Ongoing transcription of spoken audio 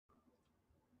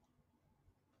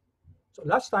So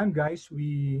last time, guys,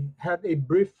 we had a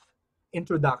brief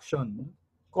introduction.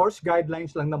 Course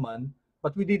guidelines lang naman,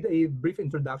 but we did a brief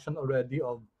introduction already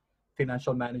of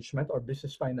financial management or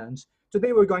business finance.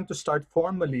 Today, we're going to start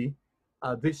formally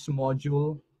this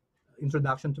module,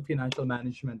 Introduction to Financial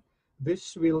Management.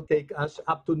 This will take us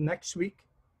up to next week,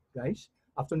 guys,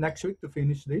 up to next week to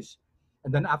finish this.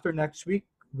 And then after next week,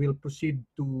 we'll proceed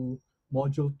to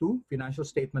Module 2, Financial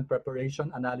Statement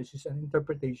Preparation, Analysis, and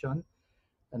Interpretation.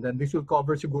 And then this will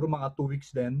cover siguro mga 2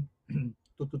 weeks then, 2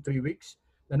 to 3 weeks.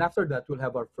 Then after that, we'll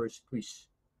have our first quiz.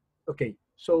 Okay,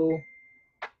 so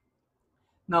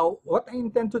now what I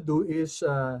intend to do is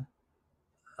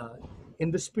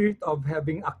in the spirit of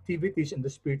having activities, in the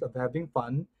spirit of having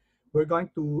fun, we're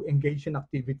going to engage in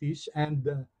activities, and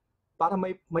para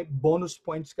may bonus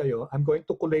points kayo, I'm going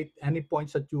to collate any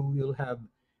points that you will have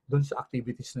dun sa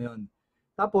activities na yun.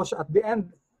 Tapos at the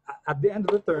end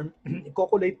of the term,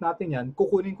 i-collate natin yan,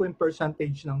 kukunin ko yung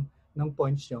percentage ng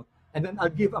points nyo, and then I'll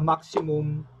give a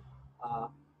maximum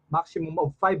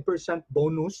of 5%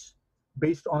 bonus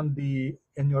based on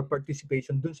in your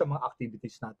participation dun sa mga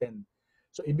activities natin.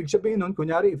 So ibig sabihin nun,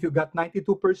 kunyari, if you got 92%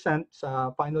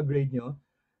 sa final grade nyo,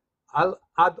 I'll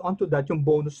add on to that yung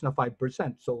bonus na 5%.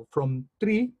 So from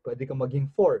 3, pwede ka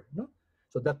maging 4. No?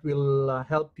 So that will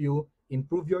help you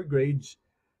improve your grades.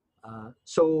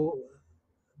 So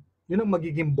yun ang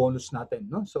magiging bonus natin.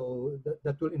 No? So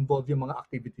that will involve yung mga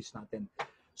activities natin.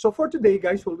 So for today,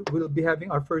 guys, we'll be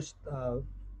having our first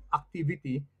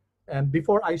activity. And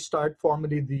before I start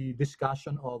formally the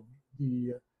discussion of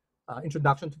the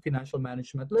Introduction to Financial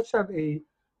Management, let's have a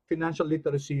financial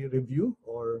literacy review,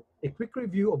 or a quick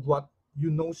review of what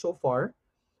you know so far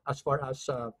as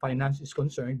finance is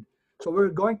concerned. So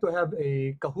we're going to have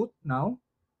a Kahoot now.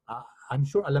 I'm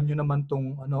sure alam nyo naman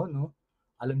tong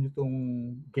alam nyo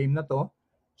tong game na to.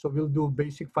 So we'll do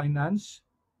basic finance,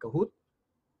 Kahoot.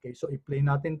 Okay, so i-play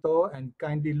natin to, and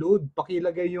kindly load,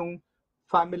 pakilagay yung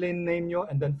family name nyo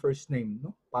and then first name,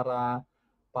 no? Para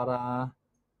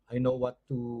I know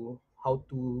how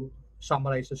to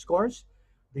summarize the scores.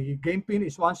 The game pin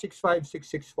is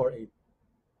 1656648.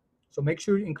 So make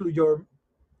sure you include your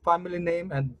family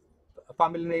name and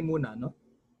family name muna, no?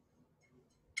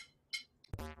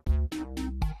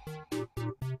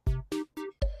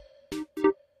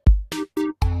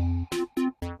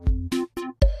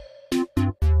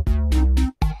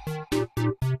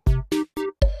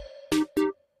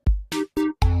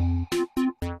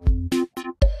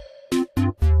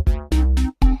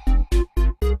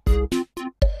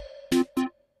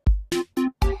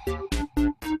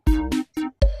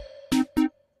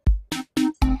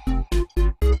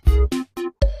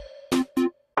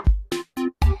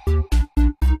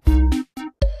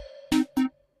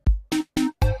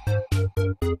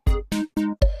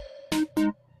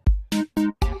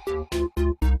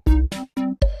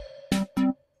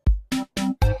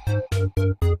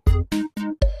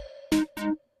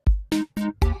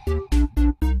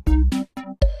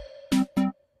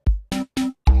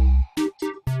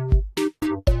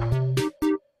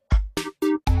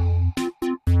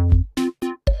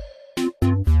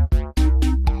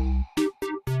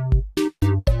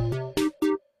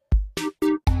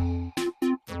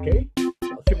 Okay,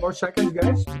 a few more seconds,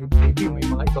 guys. Maybe may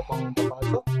mga iba pang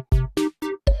papasok.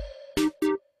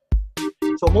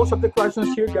 So most of the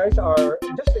questions here, guys, are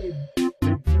just a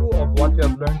review of what you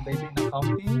have learned maybe in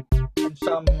accounting and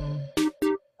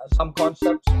some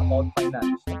concepts about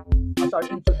finance as our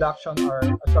introduction or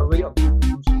as our way of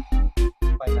introducing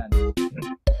finance.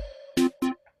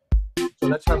 So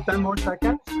let's have 10 more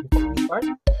seconds before we start.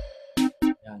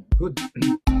 Yan, good.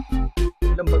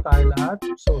 Ilan ba tayo lahat?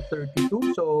 So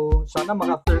 32. So sana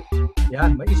maka 30.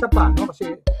 Yan, may isa pa, no?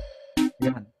 Kasi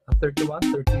yan, 31,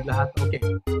 30 lahat. Okay.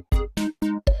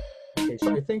 Okay,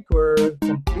 so I think we're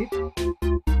complete.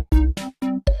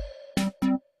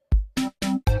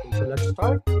 Okay, so let's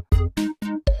start.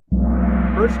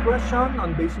 First question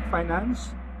on basic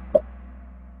finance.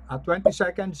 20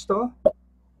 seconds to.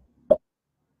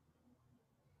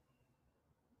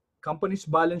 Company's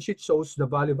balance sheet shows the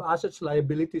value of assets,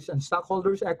 liabilities, and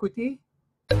stockholders' equity.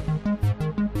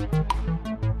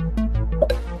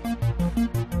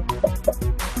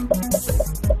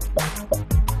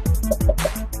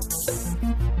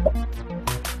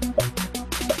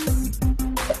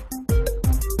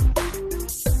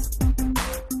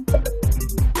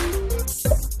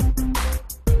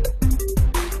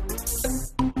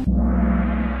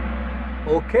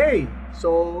 Okay,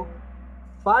 so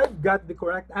 5 got the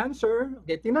correct answer.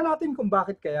 Okay, tingnan natin kung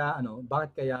bakit kaya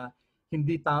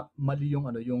hindi mali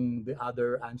yung the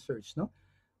other answers, no?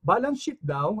 Balance sheet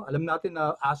daw, alam natin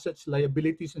na assets,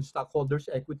 liabilities, and stockholders'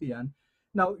 equity yan.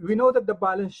 Now, we know that the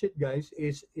balance sheet, guys,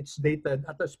 it's dated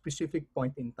at a specific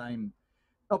point in time.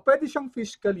 Now, pwede siyang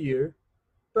fiscal year,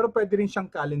 pero pwede rin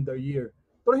siyang calendar year.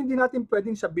 Pero hindi natin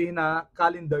pwedeng sabihin na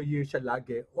calendar year siya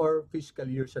lagi or fiscal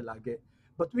year siya lagi.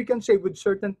 But we can say with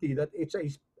certainty that it's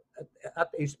at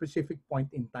a specific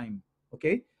point in time.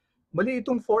 Okay? Mali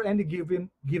itong for any given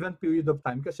period of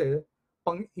time kasi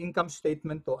pang income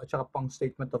statement to at saka pang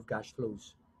statement of cash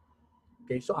flows.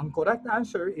 Okay, so ang correct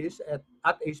answer is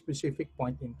at a specific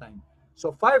point in time. So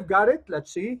 5 got it.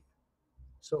 Let's see.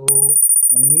 So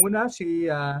nangunguna si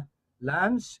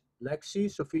Lance, Lexi,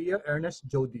 Sophia, Ernest,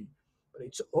 Jody. But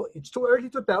it's too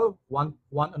early to tell. One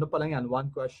ano pa lang yan,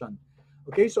 one question.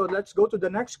 Okay, so let's go to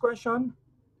the next question.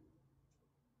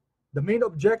 The main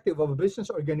objective of a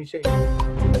business organization.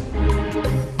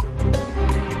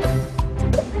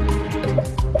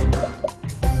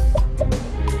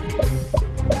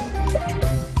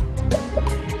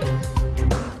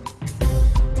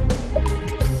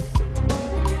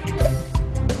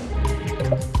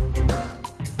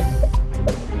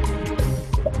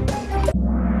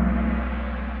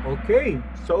 Okay,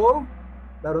 so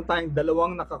meron tayong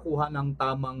dalawang nakakuha ng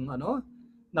tamang ano.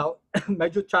 Now,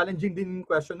 medyo challenging din yung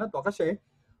question na to kasi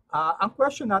ang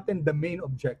question natin, the main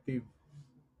objective.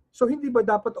 So hindi ba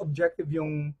dapat objective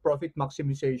yung profit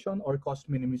maximization or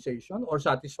cost minimization or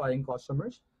satisfying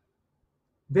customers?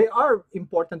 They are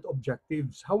important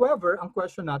objectives. However, ang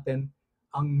question natin,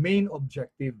 ang main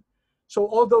objective. So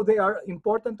although they are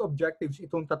important objectives,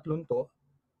 itong tatlong to,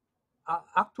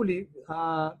 actually,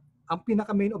 ang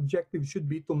pinaka-main objective should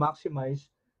be to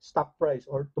maximize stock price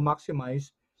or to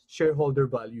maximize shareholder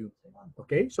value.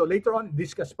 Okay? So later on,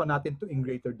 discuss pa natin to in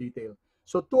greater detail.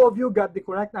 So 2 of you got the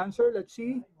correct answer. Let's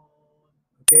see.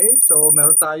 Okay, so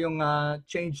meron tayong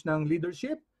change ng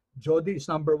leadership. Jody is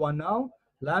number 1 now.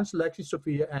 Lance, Lexi,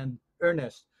 Sophia, and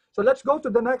Ernest. So let's go to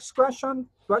the next question.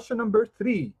 Question number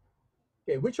 3.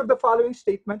 Okay, which of the following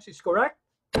statements is correct?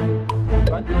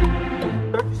 30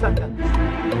 seconds.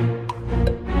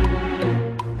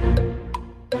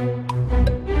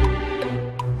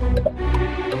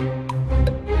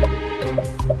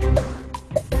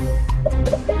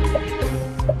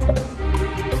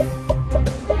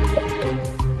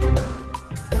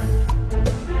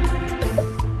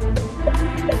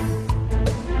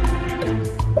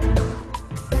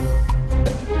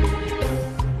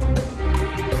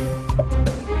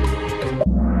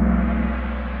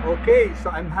 Okay, so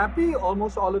I'm happy.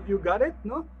 Almost all of you got it,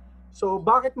 no? So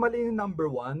bakit mali yung number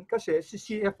 1? Kasi si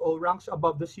CFO ranks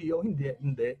above the CEO.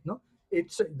 Hindi, no?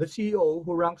 It's the CEO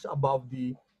who ranks above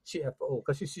the CFO.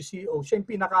 Kasi si CEO, siya yung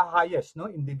pinaka-highest, no,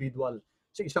 individual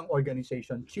sa isang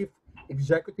organization, Chief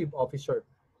Executive Officer.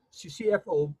 Si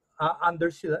CFO,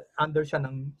 under siya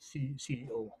ng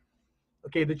CEO.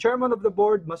 Okay, the chairman of the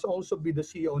board must also be the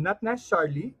CEO, not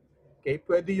necessarily. Okay,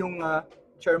 pwede yung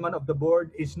chairman of the board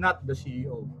is not the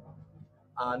CEO.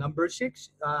 Number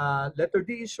 6, letter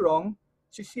D is wrong.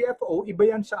 Si CFO,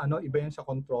 iba yan sa ano, iba yan sa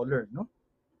controller, no?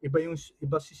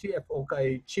 Iba si CFO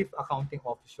kay Chief Accounting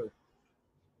Officer.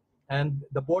 And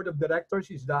the board of directors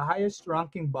is the highest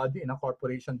ranking body in a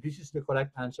corporation. This is the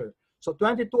correct answer. So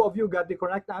 22 of you got the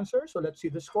correct answer. So let's see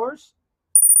the scores.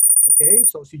 Okay,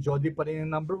 so si Jody pa rin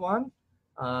yung number 1.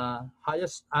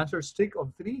 Highest answer streak of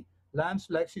 3. Lance,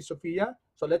 Lexi, Sophia.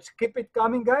 So let's keep it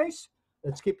coming, guys.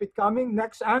 Let's keep it coming.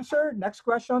 Next answer, next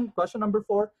question, question number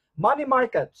 4. Money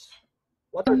markets.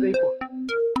 What are they for?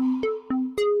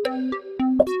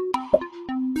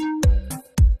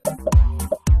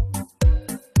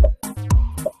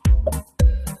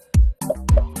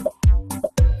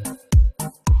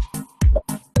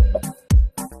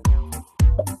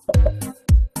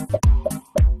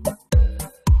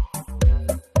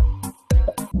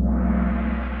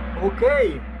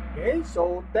 Okay,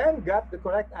 so 10 got the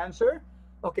correct answer.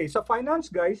 Okay, sa finance,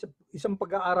 guys, isang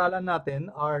pag-aaralan natin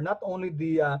are not only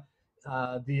the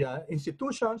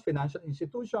institutions, financial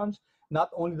institutions, not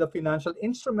only the financial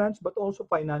instruments, but also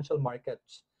financial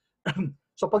markets.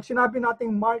 So pag sinabi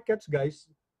nating markets, guys,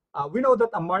 we know that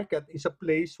a market is a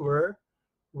place where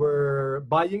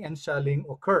buying and selling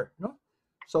occur, no?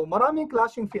 So maraming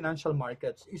klaseng financial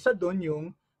markets. Isa doon yung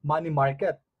money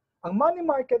market. Ang money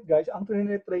market, guys, ang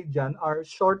trade dyan are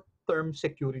short-term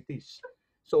securities.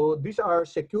 So these are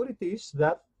securities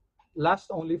that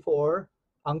last only for,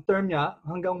 ang term niya,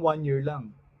 hanggang 1 year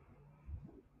lang.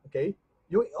 Okay?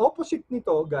 Yung opposite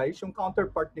nito, guys, yung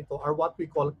counterpart nito are what we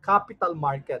call capital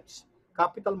markets.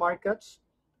 Capital markets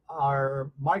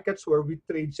are markets where we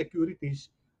trade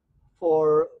securities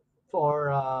for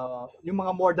yung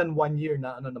mga more than 1 year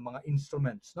na ano na mga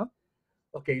instruments, no?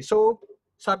 Okay, so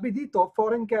sabi dito,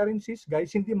 foreign currencies,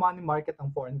 guys, hindi money market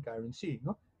ang foreign currency,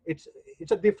 no? It's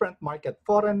a different market,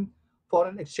 foreign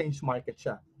exchange market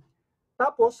siya.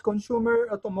 Tapos consumer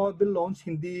automobile loans,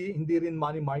 hindi rin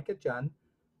money market 'yan.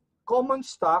 Common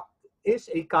stock is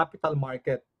a capital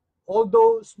market.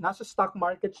 Although nasa stock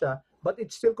market siya, but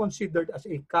it's still considered as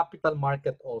a capital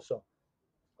market also.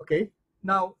 Okay?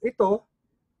 Now, ito,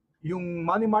 yung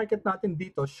money market natin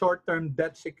dito, short-term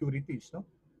debt securities, no?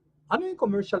 Ano yung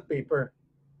commercial paper?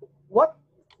 What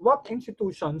what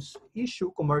institutions issue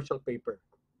commercial paper?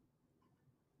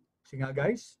 Sige nga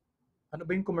guys, ano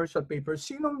ba yung commercial paper?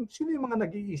 Sino yung mga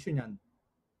nag-i-issue niyan?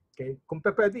 Okay, kung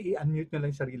pwede i-unmute nyo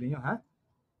lang yung sarili nyo, ha?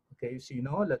 Okay,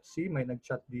 sino? Let's see, may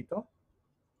nag-chat dito.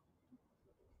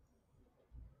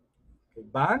 Okay,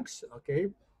 banks,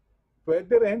 okay.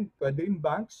 Pwede rin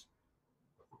banks.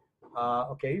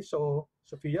 Okay, so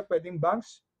Sophia, pwedeng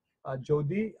banks.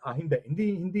 Jody,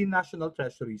 hindi national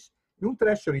treasuries. Yung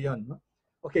treasury yon, no?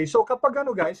 Okay, so kapag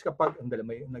ano guys, kapag, andala,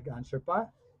 may nag-answer pa.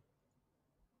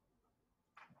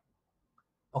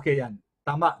 Okay yan,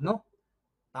 tama, no?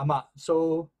 Tama.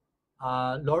 So,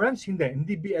 Lawrence,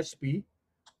 hindi BSP.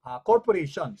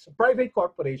 Corporations, private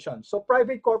corporations. So,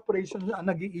 private corporations ang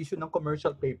nag-i-issue ng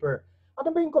commercial paper. Ano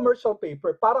ba yung commercial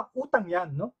paper? Parang utang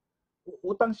yan, no?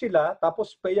 Utang sila,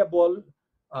 tapos payable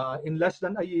in less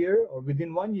than a year or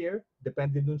within 1 year,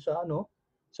 depende dun sa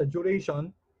sa duration.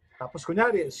 Tapos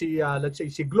kunyari, let's say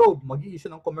si Globe, mag-i-issue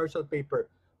ng commercial paper.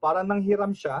 Para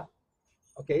nanghiram siya,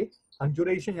 okay? Ang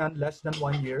duration niyan less than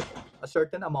 1 year, a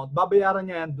certain amount, babayaran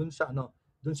niya yan dun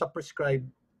sa prescribed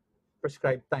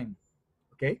time.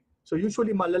 Okay? So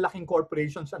usually malalaking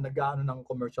corporations ang nag-aano ng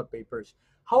commercial papers.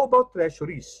 How about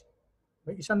treasuries?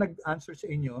 May isang nag-answer sa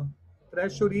inyo.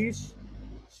 Treasuries,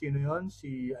 sino yon?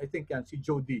 I think yan, si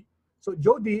Jody. So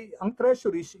Jody, ang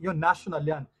treasuries, yon national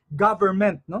yan.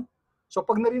 Government, no? So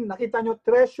pag nakita nyo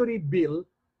treasury bill,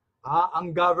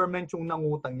 ang government yung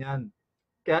nangutang yan.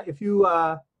 Kaya if you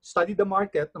study the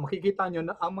market, makikita nyo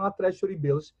na ang mga treasury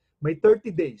bills may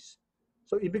 30 days.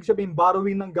 So ibig sabihin,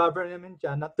 borrowing ng government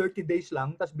yan na 30 days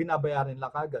lang, tapos binabayaran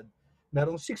lang kagad.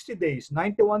 Merong 60 days,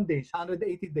 91 days,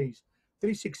 180 days,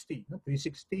 360, no?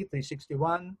 360,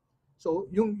 361. So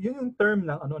yung term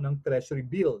ng treasury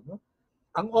bill, no?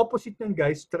 Ang opposite niyan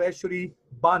guys, treasury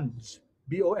bonds,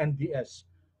 BONDS.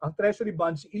 Ang treasury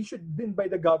bonds issued din by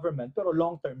the government pero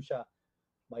long term siya.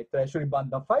 May treasury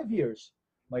bond na 5 years,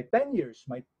 may 10 years,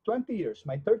 may 20 years,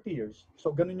 may 30 years.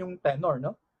 So ganun yung tenor,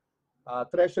 no?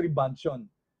 Treasury bonds yun.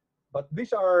 But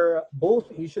these are both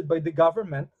issued by the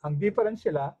government. Ang difference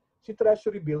sila, si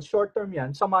treasury bill, short term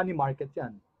yan, sa money market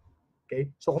yan. Okay?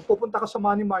 So kung pupunta ka sa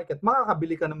money market,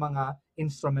 makakabili ka ng mga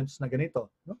instruments na ganito,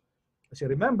 no? Kasi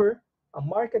remember, a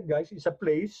market guys is a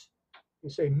place,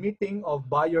 is a meeting of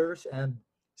buyers and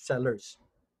sellers.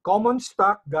 Common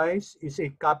stock guys is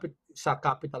sa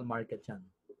capital market yan.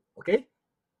 Okay?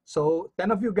 So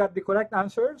 10 of you got the correct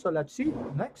answer. So let's see.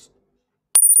 Next.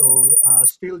 So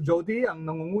still Jody ang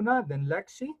nangunguna, then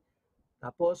Lexi.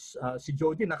 Tapos si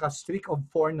Jody naka-streak of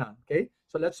 4 na. Okay?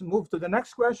 So let's move to the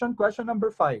next question. Question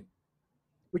number 5.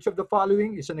 Which of the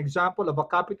following is an example of a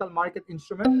capital market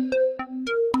instrument?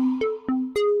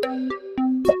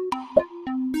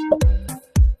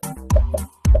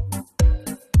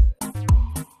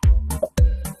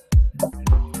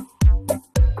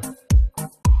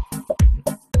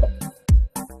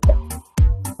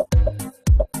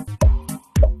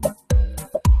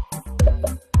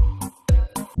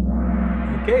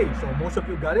 Okay, so most of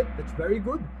you got it. That's very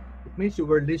good. It means you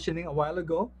were listening a while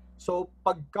ago. So,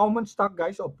 pag common stock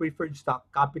guys o preferred stock,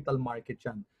 capital market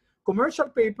yan. Commercial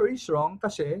paper is wrong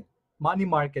kasi money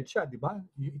market siya, di ba?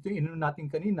 Ito yung inano natin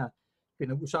kanina.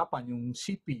 Pinag-usapan yung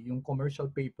CP, yung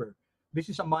commercial paper. This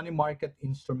is a money market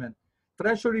instrument.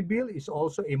 Treasury bill is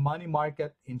also a money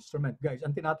market instrument. Guys,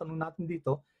 ang tinatanong natin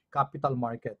dito, capital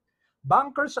market.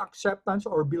 Bankers' acceptance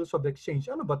or bills of exchange.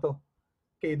 Ano ba to?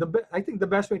 Okay, I think the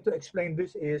best way to explain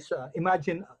this is,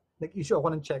 imagine, nag-issue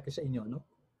ako ng check sa inyo, no?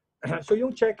 So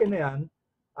yung check na yan,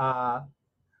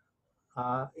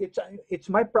 it's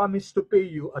my promise to pay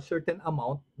you a certain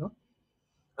amount, no?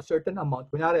 A certain amount,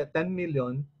 kunyari 10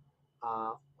 million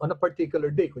on a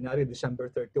particular day, kunyari December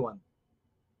 31.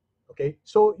 Okay?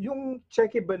 So yung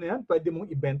check ba na yan, pwede mong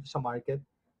ibenta sa market?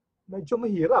 Medyo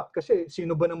mahirap kasi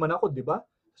sino ba naman ako, di ba?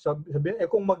 Sabihin,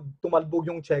 kung magtumalbog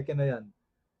yung check na yan,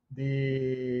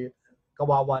 di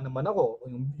kawawa naman ako,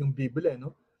 yung bibili,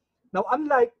 no? Now,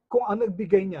 unlike kung ang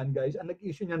nagbigay niyan, guys, ang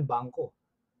nag-issue niyan bangko.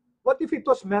 What if it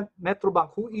was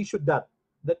Metrobank who issued that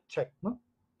check, no?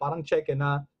 Parang check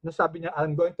na nasabi niya,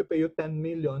 I'm going to pay you 10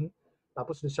 million,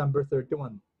 tapos December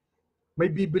 31. May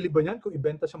bibili ba niyan kung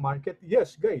ibenta sa market?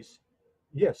 Yes, guys.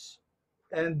 Yes.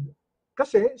 And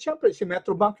kasi, siyempre, si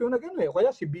Metrobank yung nag-ano o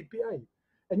kaya si BPI.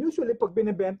 And usually, pag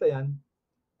binibenta yan,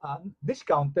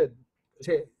 discounted.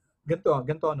 Kasi,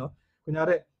 ganito, no?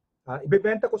 Kunyari,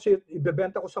 ibebenta ko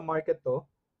sa market to,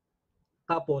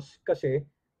 tapos, kasi,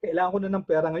 kailangan ko na ng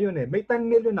pera ngayon eh. May 10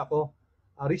 million ako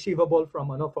receivable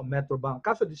from Metrobank.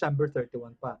 Kaso December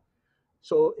 31 pa.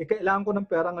 So, kailangan ko ng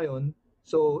pera ngayon.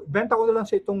 So, benta ko na lang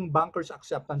sa itong banker's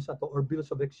acceptance na to or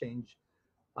bills of exchange.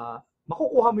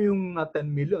 Makukuha mo yung 10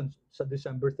 million sa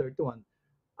December 31.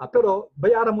 Pero,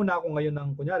 bayaran mo na ako ngayon ng,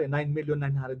 kunyari,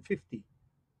 9,950,000.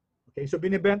 Okay, so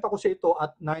binibenta ko sa ito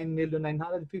at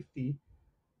 9,950,000.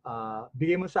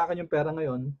 Bigay mo sa akin yung pera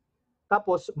ngayon.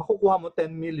 Tapos, makukuha mo 10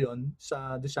 million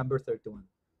sa December 31.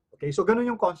 Okay, so ganun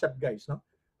yung concept, guys, no?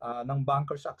 Ng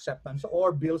banker's acceptance or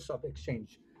bills of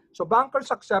exchange. So,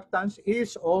 banker's acceptance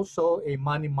is also a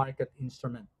money market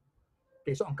instrument.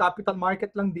 Okay, so ang capital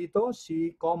market lang dito,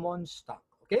 si common stock.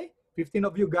 Okay, 15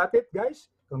 of you got it,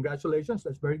 guys. Congratulations,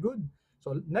 that's very good.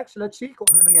 So, next, let's see kung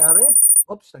ano nangyari.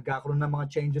 Oops, nagkakaroon ng mga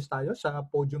changes tayo sa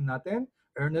podium natin.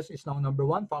 Ernest is now number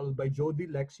 1, followed by Jody,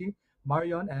 Lexi,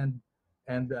 Marion, and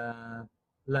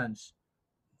Lance.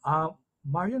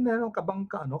 Marion, meron ka bang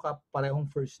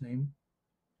parehong first name?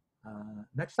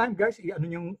 Next time, guys, i-ano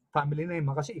yung family name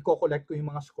kasi i-collect ko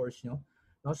yung mga scores nyo.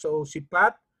 No? So, si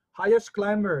Pat, highest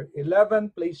climber,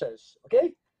 11 places.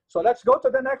 Okay? So, let's go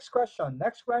to the next question.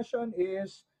 Next question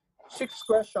is, 6th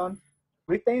question.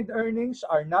 Retained earnings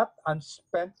are not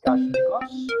unspent cash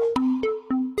because...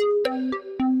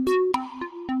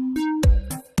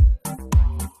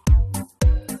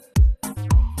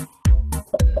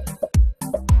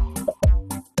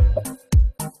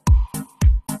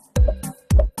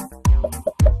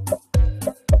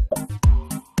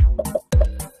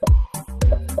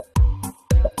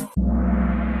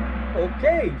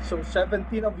 Okay, so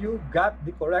 17 of you got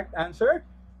the correct answer.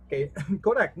 Okay,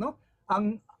 correct, no?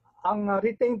 Ang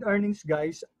retained earnings,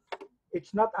 guys,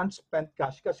 it's not unspent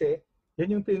cash kasi yan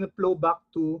yung flow back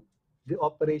to the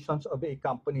operations of a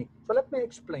company. So let me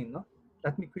explain, no?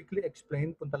 Let me quickly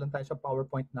explain. Punta lang tayo sa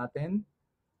PowerPoint natin.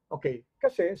 Okay,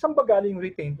 kasi saan ba galing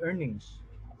retained earnings?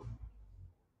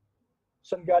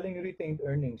 Saan galing yung retained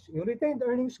earnings? Yung retained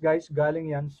earnings, guys,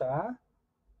 galing yan sa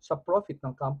profit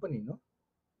ng company, no?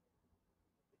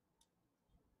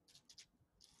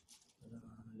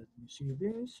 Let me see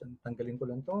this. Tanggalin ko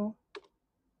lang to.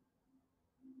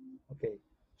 Okay.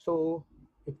 So,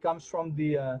 it comes from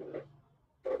the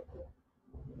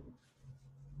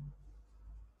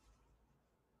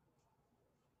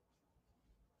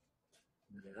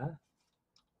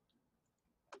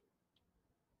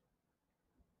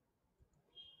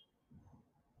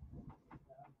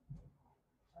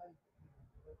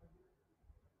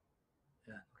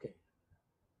okay.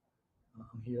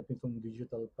 Ang hirap nitong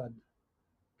digital pad.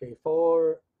 Okay,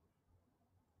 for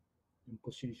yung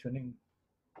positioning.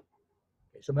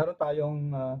 Okay, so meron tayong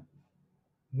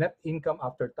net income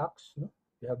after tax. No?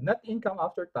 We have net income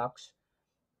after tax.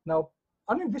 Now,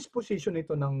 ano yung disposition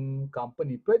nito ng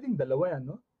company? Pwedeng dalawa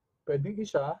yan, no? Pwedeng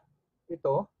isa,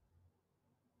 ito.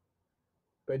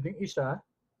 Pwedeng isa.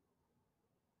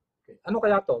 Okay. Ano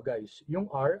kaya to, guys? Yung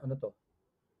R, ano to?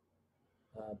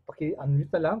 Paki-unmute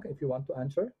na lang if you want to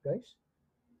answer, guys.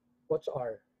 What's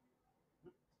R?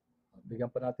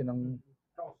 Bigyan pa natin ng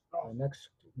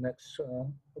next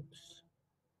oops.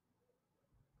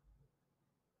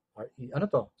 RE. Ano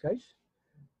to, guys?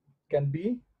 Can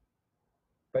be.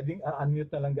 Pwedeng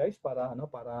unmute na lang, guys, para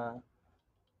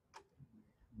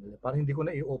hindi ko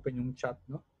na i-open yung chat,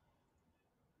 no?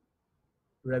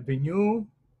 Revenue.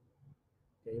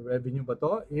 Okay, revenue ba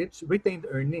to? It's retained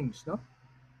earnings, no?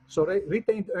 So,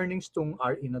 retained earnings tong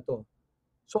RE na to.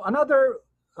 So, another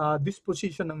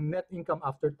disposition ng net income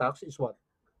after tax is what?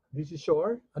 This is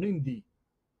your, ano yung D?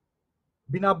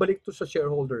 Binabalik to sa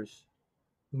shareholders.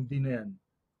 Yung D na yan.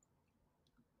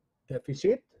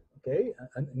 Deficit. Okay?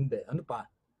 Hindi. Ano pa?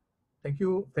 Thank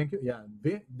you. Yeah.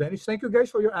 Dennis, thank you guys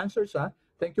for your answers.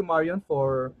 Thank you, Marion,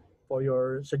 for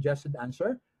your suggested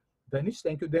answer. Dennis,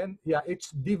 thank you then. Yeah, it's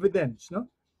dividends, no?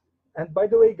 And by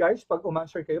the way, guys, pag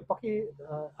umanswer kayo,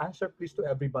 answer please to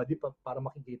everybody para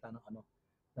makikita ng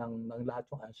lahat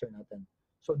yung answer natin.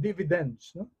 So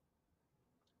dividends, no?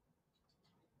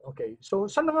 Okay. So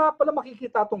saan nga pala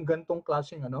makikita tong gantong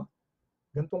klaseng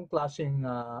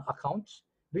accounts?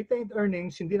 Retained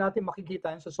earnings, hindi natin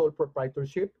makikita yan sa sole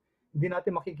proprietorship, hindi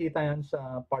natin makikita yan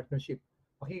sa partnership.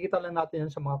 Makikita lang natin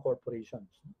yan sa mga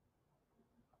corporations.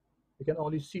 You can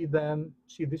only see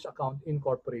this account in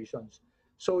corporations.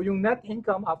 So yung net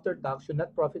income after tax, yung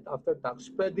net profit after tax,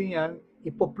 pwede yan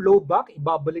ipo-flow back,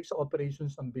 ibabalik sa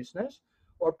operations ng business,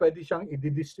 or pwede siyang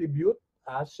i-distribute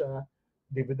as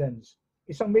dividends.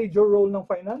 Isang major role ng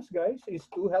finance, guys, is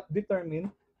to help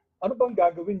determine ano bang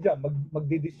gagawin dyan.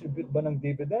 Magdi-distribute ba ng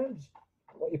dividends?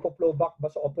 O ipo-flow back ba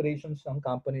sa operations ng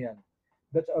company yan?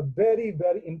 That's a very,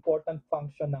 very important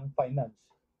function ng finance.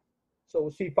 So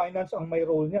si finance ang may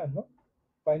role niyan, no?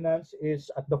 Finance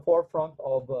is at the forefront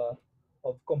of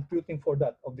computing for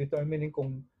that, of determining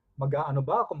kung mag-aano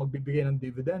ba, kung magbibigay ng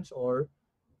dividends or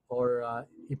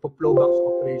ipo-flow back sa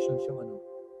operations yung ano.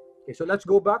 Okay, so let's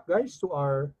go back, guys, to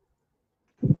our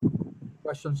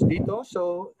questions dito.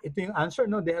 So ito yung answer,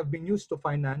 no? They have been used to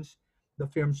finance the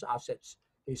firm's assets.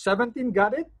 Okay, 17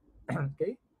 got it.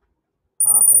 Okay.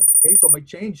 Okay, so may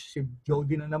change. Si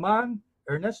Jody na naman,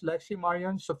 Ernest, Lexi,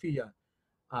 Marian, Sophia.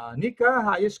 Nika,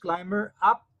 highest climber,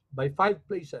 up by 5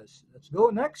 places. Let's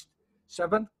go next.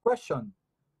 7th question.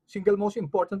 Single most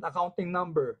important accounting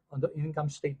number on the income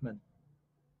statement.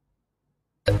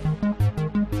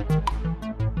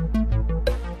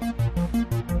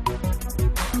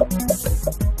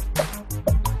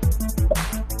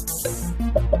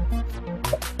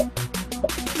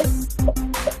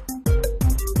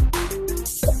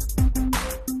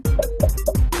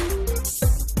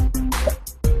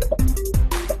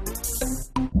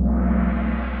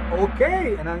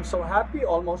 Okay, and I'm so happy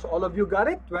almost all of you got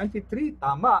it. 23,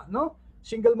 tama, no?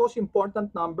 Single most important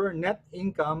number, net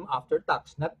income after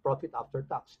tax, net profit after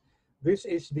tax. This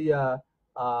is the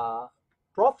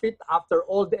profit after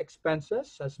all the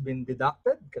expenses has been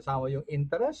deducted, kasama yung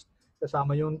interest,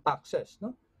 kasama yung taxes,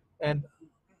 no? And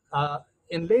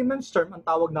in layman's term, ang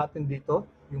tawag natin dito,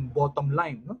 yung bottom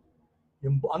line, no?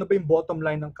 Yung ano ba yung bottom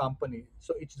line ng company?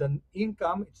 So it's the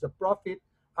income, it's the profit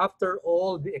after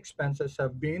all the expenses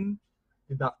have been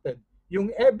deducted.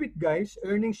 Yung EBIT, guys,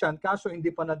 earnings yan, kaso hindi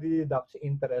pa na-deduct si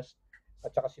interest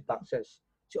at saka si taxes.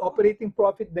 Si operating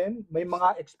profit din, may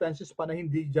mga expenses pa na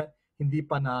hindi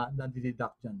pa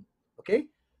na-deduct dyan.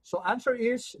 Okay? So answer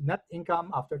is net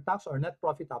income after tax or net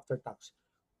profit after tax.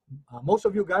 Most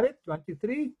of you got it,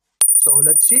 23. So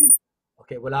let's see.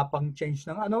 Okay, wala pang change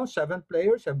ng ano. 7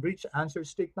 players have reached answer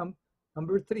stick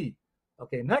number 3.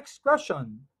 Okay, next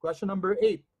question. Question number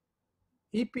 8.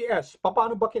 EPS.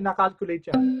 Paano ba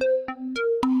kinakalculate yan?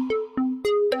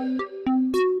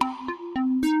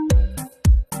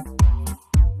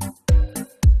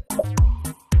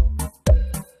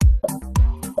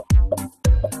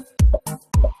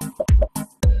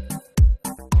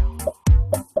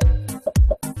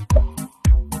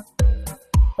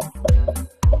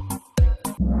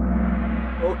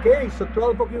 Okay, so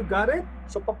 12 of you got it.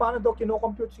 So paano daw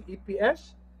kino-compute si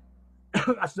EPS?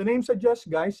 As the name suggests,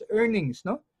 guys, earnings,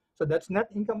 no? So that's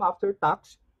net income after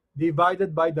tax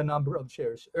divided by the number of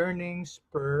shares. Earnings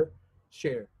per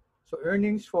share. So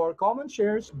earnings for common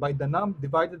shares by the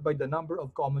divided by the number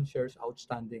of common shares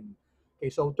outstanding. Okay,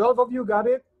 so 12 of you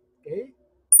got it. Okay,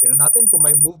 tingnan natin kung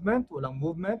may movement, walang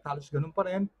movement, halos ganun pa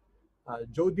rin.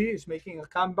 Jody is making a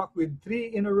comeback with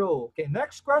 3 in a row. Okay,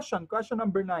 next question, question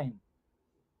number 9.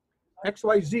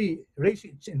 XYZ raise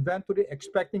its inventory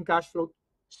expecting cash flow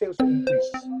sales to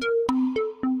increase.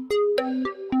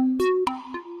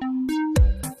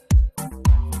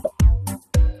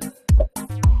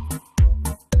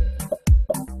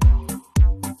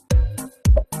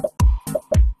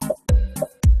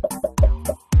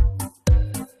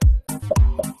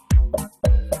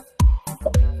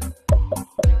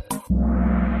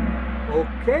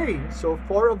 Okay, so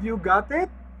 4 of you got it.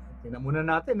 Tingnan muna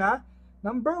natin ha.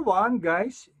 Number 1,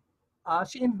 guys,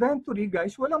 si inventory,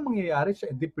 guys, walang mangyayari sa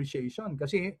depreciation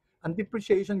kasi ang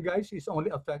depreciation, guys, is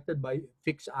only affected by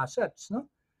fixed assets, no?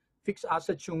 Fixed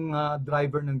assets yung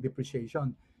driver ng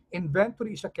depreciation.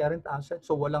 Inventory is a current asset,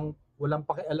 so walang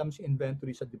pakialam si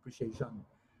inventory sa depreciation.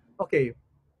 Okay,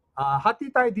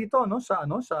 hati tayo dito, no, sa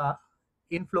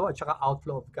inflow at saka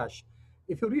outflow of cash.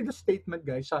 If you read the statement,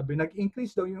 guys, sabi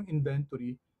nag-increase daw yung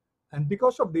inventory and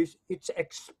because of this, it's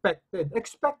expected.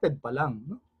 Expected pa lang,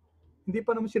 no? Hindi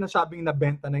pa naman sinasabing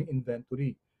nabenta na yung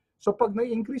inventory. So pag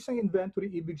na-increase ng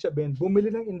inventory, ibig sabihin, bumili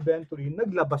ng inventory,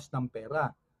 naglabas ng pera.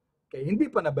 Okay,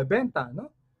 hindi pa nabebenta,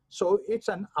 no? So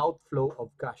it's an outflow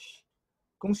of cash.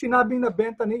 Kung sinabing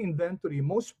nabenta na yung inventory,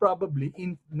 most probably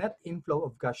net inflow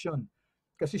of cash yun.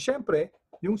 Kasi syempre,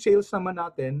 yung sales naman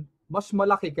natin, mas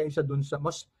malaki kaysa dun sa,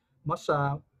 mas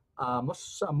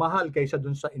mahal kaysa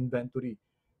dun sa inventory.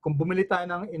 Kung bumili tayo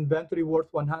ng inventory worth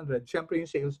 100, syempre yung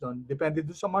sales doon, depende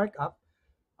doon sa markup,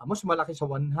 mas malaki sa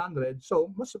 100.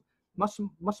 So,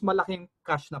 mas malaking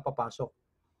cash na papasok.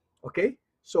 Okay?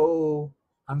 So,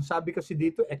 Ang sabi kasi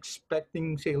dito,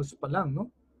 expecting sales pa lang, no?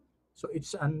 So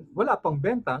it's wala pang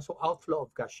benta, so outflow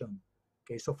of cash yun.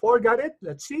 Okay, so 4 got it.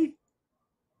 Let's see.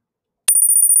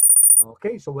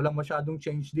 Okay, so walang masyadong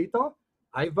change dito.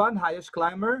 Ivan, highest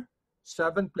climber,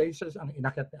 7 places ang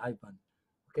inakyat ni Ivan.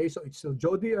 Okay, so it's still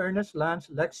Jody, Ernest, Lance,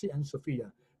 Lexi, and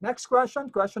Sophia. Next question,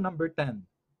 question number 10.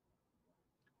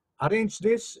 Arrange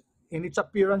this in its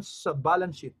appearance sa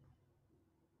balance sheet.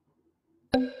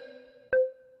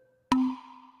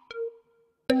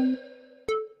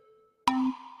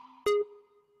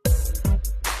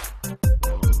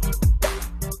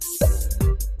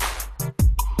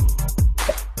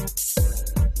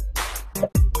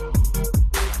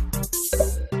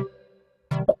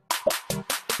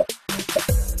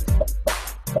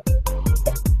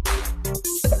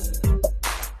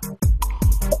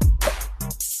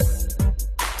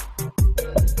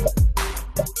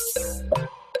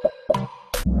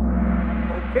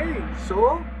 Okay,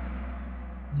 so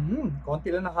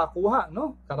konti lang nakakuha,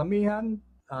 no? Karamihan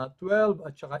 12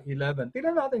 at saka 11.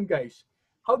 Tingnan natin, guys.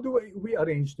 How do we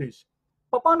arrange this?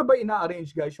 Paano ba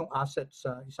ina-arrange, guys, yung assets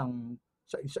sa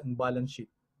isang balance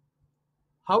sheet?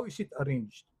 How is it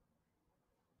arranged?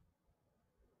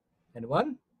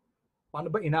 Anyone? Paano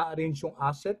ba ina-arrange yung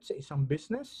assets sa isang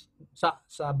business? Sa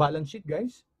balance sheet,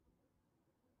 guys?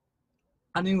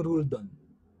 Ano yung rule doon?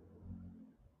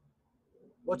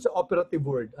 What's the operative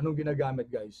word? Anong ginagamit,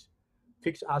 guys?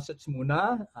 Fixed assets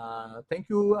muna. Thank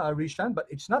you, Rishan, but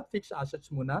it's not fixed assets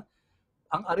muna.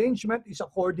 Ang arrangement is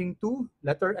according to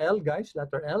letter L, guys,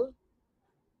 letter L.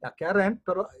 Current,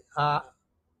 pero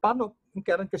paano yung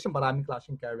current kasi maraming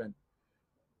klaseng current.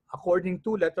 According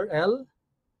to letter L,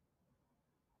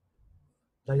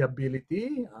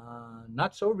 liability,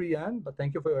 not so Rian, but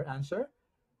thank you for your answer.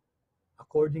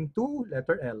 According to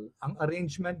letter L, ang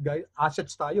arrangement, guys,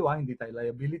 assets tayo, hindi tayo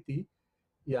liability.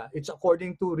 Yeah, it's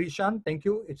according to Rishan, thank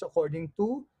you. It's according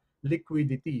to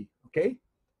liquidity, okay?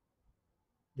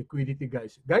 Liquidity,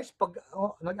 guys. Guys, pag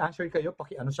nag-answer kayo,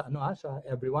 paki-ano sa sa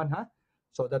everyone, ha?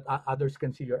 So that others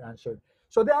can see your answer.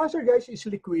 So the answer, guys, is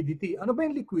liquidity. Ano ba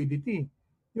yung liquidity?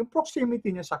 Yung proximity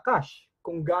niya sa cash,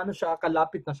 kung gaano siya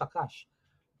kalapit na sa cash.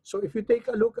 So if you take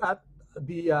a look at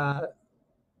the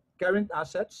current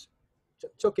assets,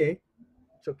 it's okay.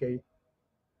 It's okay.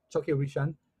 It's okay,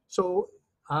 Rishan. So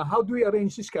how do we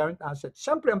arrange these current assets?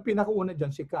 Siyempre, ang pinakauna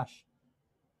dyan si cash.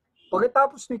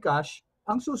 Pagkatapos ni cash,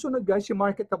 ang susunod, guys, si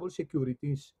marketable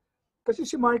securities. Kasi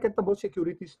si marketable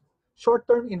securities,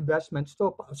 short-term investments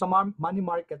to, sa money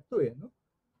market to no?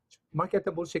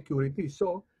 Marketable securities.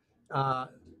 So,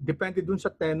 depende dun sa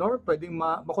tenor, pwedeng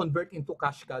ma-convert into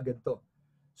cash kagad to.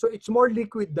 So, it's more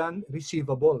liquid than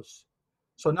receivables.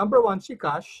 So, number 1, si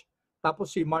cash,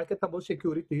 tapos si marketable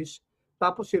securities,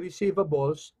 tapos si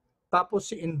receivables,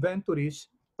 tapos si inventories,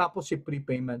 tapos si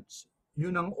prepayments.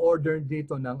 Yun ang order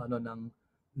dito ng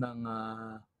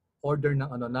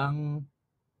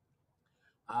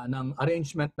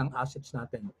arrangement ng assets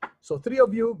natin. So 3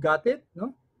 of you got it,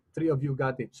 no? 3 of you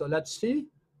got it. So let's see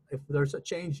if there's a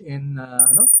change in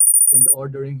in the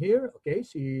ordering here. Okay,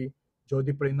 si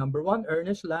Jody Pray number 1,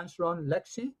 Ernest, Lance, Ron,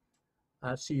 Lexi,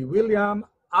 si William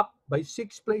up by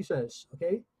 6 places.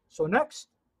 Okay, so next.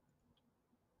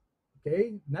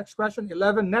 Okay, next question,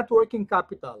 11, networking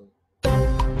capital.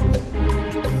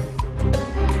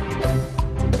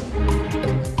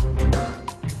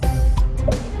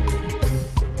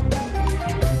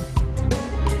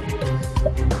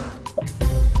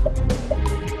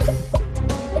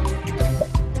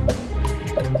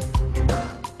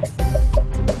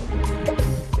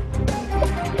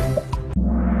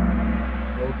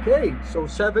 Okay, so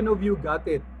 7 of you got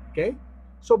it. Okay,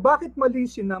 so bakit mali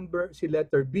si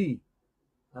letter B?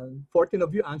 14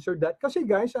 of you answered that. Kasi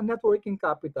guys, ang networking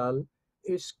capital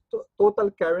is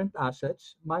total current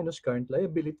assets minus current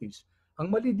liabilities.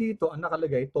 Ang mali dito, ang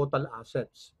nakalagay, total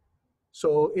assets.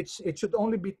 So it should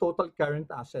only be total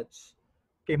current assets.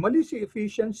 Okay, mali si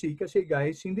efficiency kasi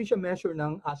guys, hindi siya measure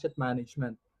ng asset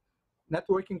management.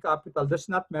 Networking capital does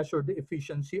not measure the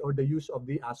efficiency or the use of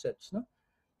the assets. No?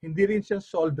 Hindi rin siya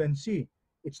solvency.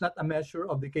 It's not a measure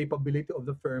of the capability of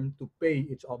the firm to pay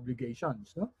its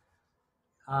obligations. No?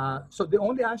 So the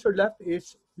only answer left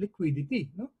is liquidity.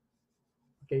 No?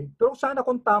 Okay, pero sana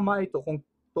kung tama ito, kung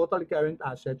total current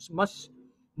assets, mas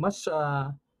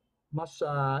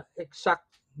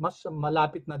exact, mas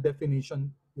malapit na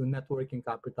definition yung networking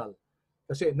capital.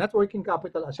 Kasi networking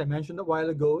capital, as I mentioned a while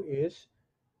ago, is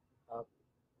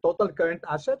total current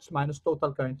assets minus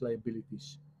total current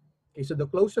liabilities. Okay, so the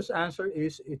closest answer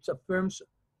is it's a firm's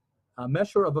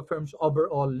measure of a firm's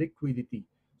overall liquidity.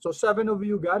 So 7 of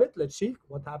you got it. Let's see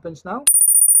what happens now.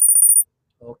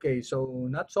 Okay, so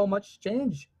not so much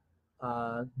change.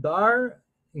 DAR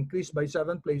increased by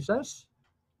 7 places.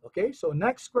 Okay, so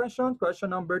next question, question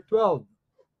number 12.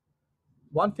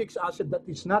 One fixed asset that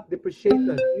is not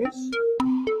depreciated is,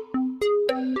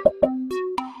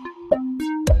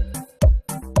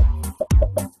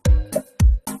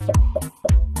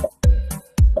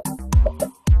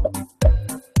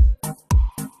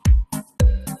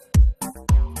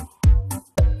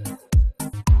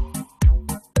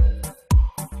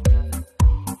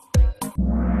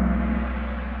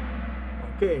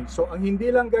 okay, so ang hindi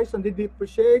lang guys, ang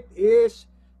depreciate is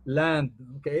land.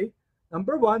 Okay,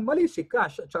 number one, mali si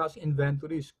cash at saka si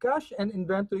inventories. Cash and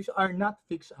inventories are not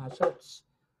fixed assets.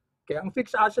 Kaya ang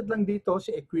fixed asset lang dito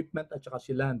si equipment at saka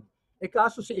si land. Eh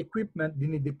kaso si equipment,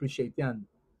 dinidepreciate yan.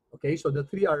 Okay, so the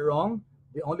three are wrong.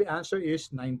 The only answer is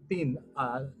 19.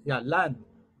 Yeah, land.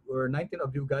 Or 19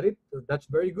 of you got it. So that's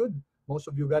very good. Most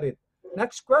of you got it.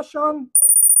 Next question.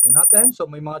 Natin. So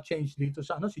may mga change dito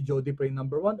sa ano. Si Jody Pray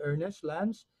number 1. Ernest,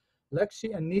 Lance,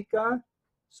 Lexi, and Nika.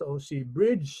 So si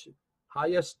Bridge,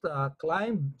 highest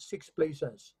climb, 6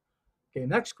 places. Okay,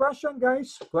 next question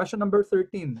guys. Question number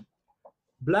 13.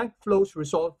 Blank flows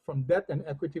result from debt and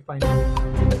equity financing.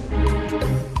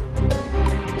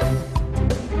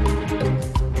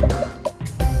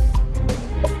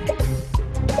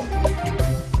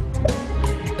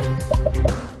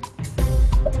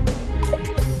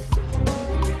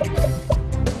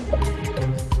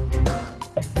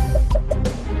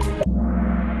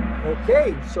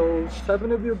 Okay, so 7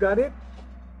 of you got it?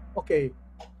 Okay.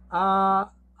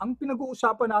 Ang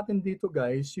pinag-uusapan natin dito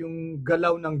guys, yung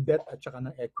galaw ng debt at saka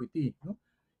ng equity. No?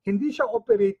 Hindi siya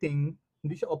operating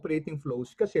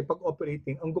flows kasi pag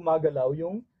operating, ang gumagalaw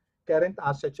yung current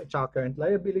assets at saka current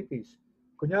liabilities.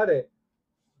 Kunyari,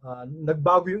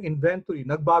 nagbago yung inventory,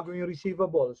 nagbago yung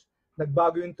receivables,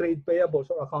 nagbago yung trade payables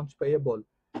or accounts payable,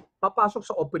 papasok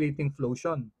sa operating flows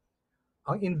yun.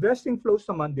 Ang investing flows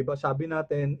naman, di ba, sabi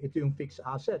natin, ito yung fixed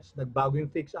assets. Nagbago yung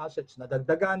fixed assets,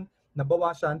 nadagdagan,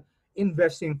 nabawasan,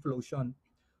 investing flows yun.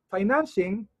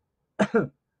 Financing,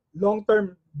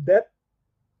 long-term debt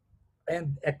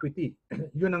and equity.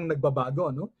 Yun ang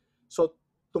nagbabago, no? So,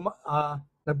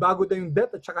 nagbago na yung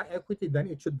debt at saka equity, then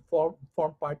it should form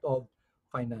part of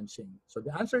financing. So, the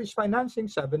answer is financing.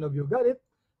 7 of you got it.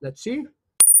 Let's see.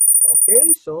 Okay,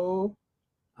 so,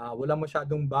 wala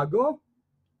masyadong bago.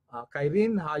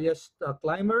 Kyrene, highest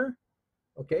climber.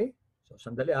 Okay, so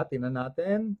sandali tingnan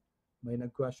natin. May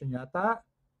nag-question yata.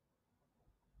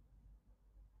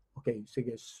 Okay,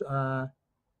 sige.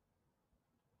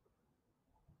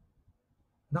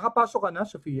 Nakapasok ka na,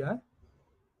 Sofia?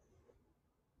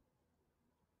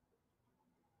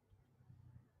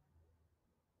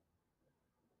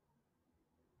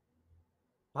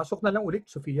 Pasok na lang ulit,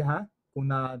 Sofia, ha?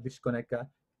 Kung na-disconnect ka.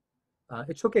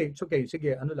 It's okay, it's okay.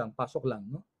 Sige, ano lang, pasok lang,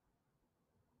 no?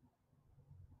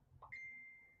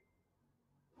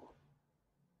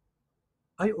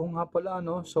 Ay, oo nga pala,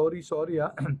 no? Sorry,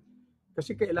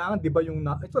 Kasi kailangan, di ba yung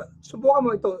ito, subukan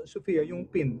mo ito, Sofia, yung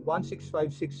pin,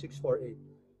 1656648.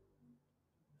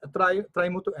 Try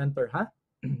mo to enter, ha?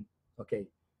 Okay,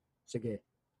 sige.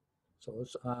 So,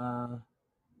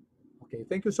 okay,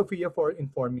 thank you, Sofia, for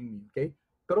informing me, okay?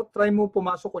 Pero try mo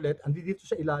pumasok ulit, andi dito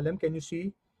sa ilalim, can you see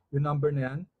yung number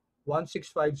na yan?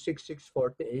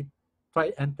 1656648. Try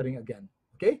entering again,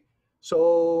 okay?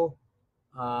 So,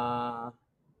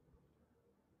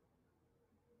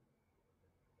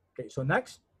 okay, so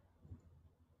next.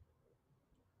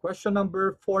 Question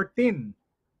number 14.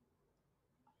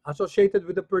 Associated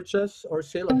with the purchase or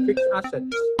sale of fixed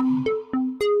assets.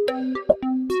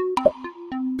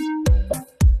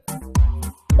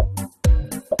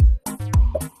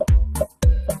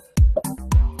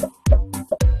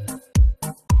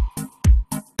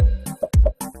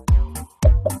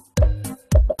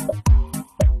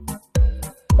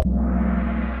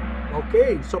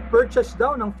 Okay, so purchase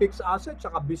daw ng fixed asset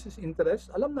saka business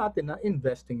interest, alam natin na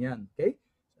investing yan. Okay?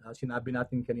 Sinabi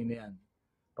natin kanina yan.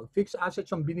 Pag fixed assets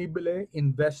ang binibili,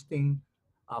 investing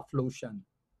flows yan.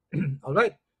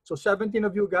 Alright, so 17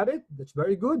 of you got it. That's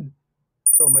very good.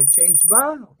 So may change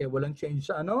ba? Okay, walang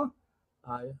change sa ano.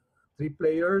 3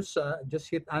 players, just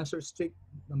hit answer stick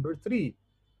number 3.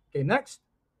 Okay, next.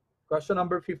 Question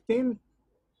number 15.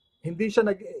 Hindi siya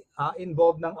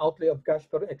nag-involve ng outlay of cash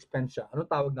pero expense siya. Anong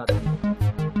tawag natin?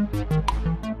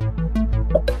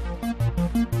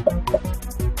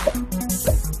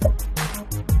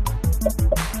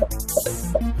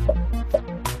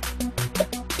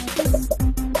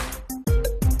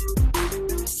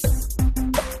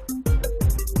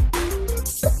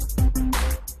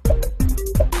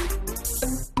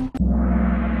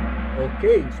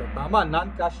 Okay, Okay, so tama,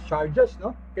 non-cash charges,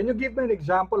 no? Can you give me an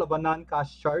example of a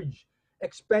non-cash charge?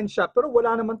 Expense siya, pero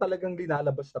wala naman talagang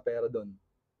linalabas na pera doon.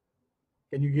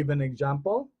 Can you give an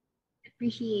example?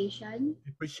 Depreciation.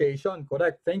 Depreciation,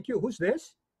 correct. Thank you. Who's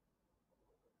this?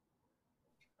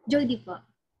 Jody po.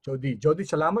 Jody. Jody,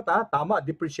 salamat ha. Tama,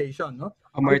 depreciation, no?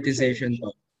 Amortization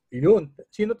po. Yun.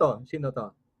 Sino to? Sino to?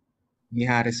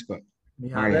 Mihares po.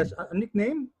 Mihares.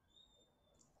 Nickname?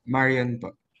 Marion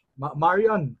po.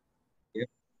 Marion. Yep.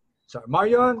 Sir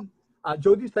Marion.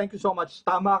 Jody, thank you so much.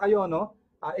 Tama kayo, no?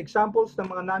 Examples ng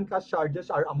mga non-cash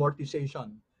charges are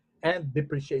amortization and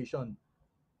depreciation.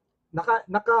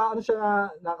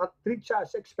 Naka-treat siya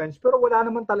as expense, pero wala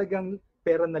naman talagang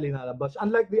pera na linalabas.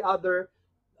 Unlike the other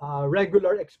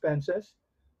regular expenses,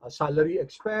 salary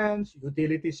expense,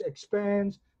 utilities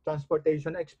expense,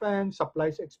 transportation expense,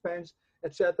 supplies expense,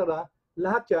 etc.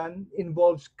 Lahat yan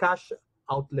involves cash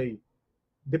outlay.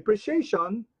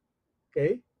 Depreciation,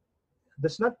 okay,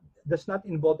 does not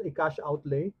involve a cash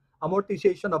outlay.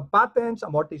 Amortization of patents,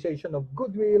 amortization of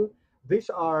goodwill,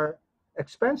 these are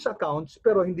expense accounts,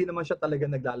 pero hindi naman siya talaga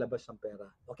naglalabas ng pera.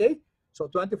 Okay? So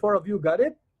 24 of you got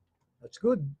it? That's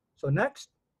good. So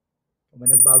next, may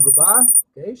nagbago ba?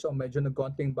 Okay, so medyo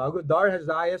nagkonting bago. Dar has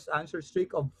the highest answer streak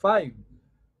of 5.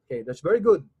 Okay, that's very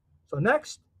good. So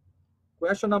next,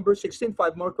 question number 16,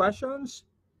 5 more questions.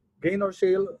 Gain or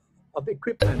sale of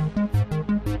equipment.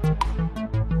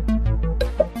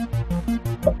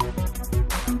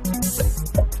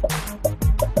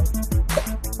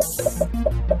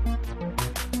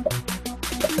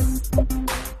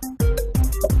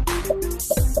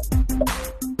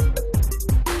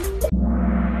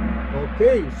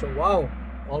 Okay, so wow,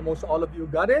 almost all of you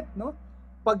got it, no?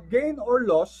 Pag gain or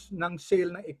loss ng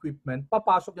sale ng equipment,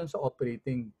 papasok yan sa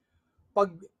operating. Pag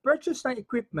purchase ng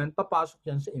equipment, papasok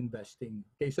yan sa investing.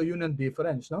 Okay, so yun ang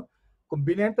difference, no? Kung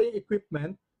binenta yung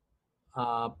equipment,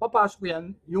 papasok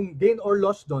yan, yung gain or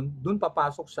loss doon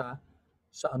papasok sa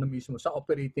ano mismo, sa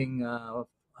operating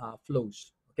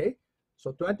flows. Okay?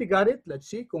 So 20 got it. Let's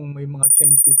see kung may mga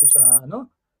change dito sa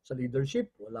sa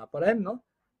leadership. Wala pa rin, no?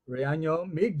 Reano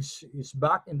Migs is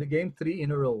back in the game 3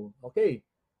 in a row. Okay,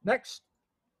 next.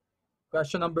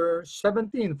 Question number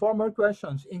 17. 4 more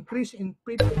questions. Increase in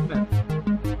prepayment.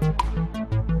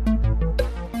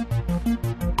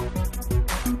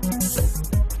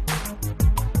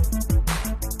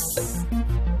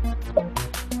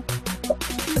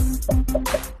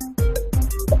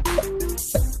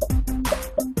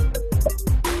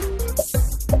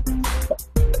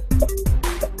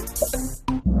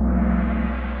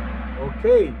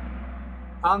 Okay.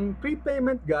 Ang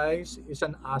prepayment, guys, is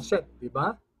an asset, di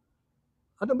ba?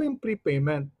 Ano ba yung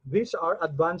prepayment? These are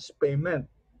advance payment.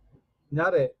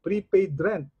 Kunyari, prepaid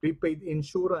rent, prepaid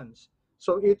insurance.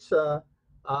 So it's a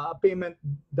payment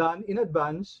done in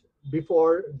advance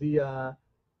before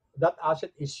that asset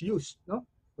is used, no?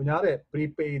 Kunyari,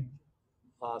 prepaid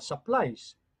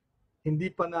supplies.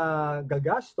 Hindi pa na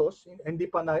gagastos, hindi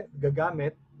pa na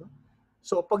gagamit, no?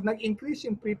 So pag nag-increase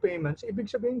in prepayments, ibig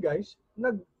sabihin, guys,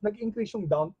 nag-increase yung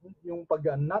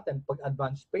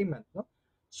pag-advance payment, no?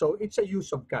 So it's a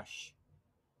use of cash.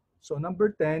 So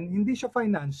number 10, hindi siya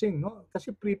financing, no?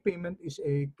 Kasi prepayment is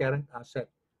a current asset.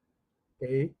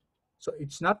 Okay? So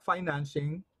it's not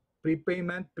financing.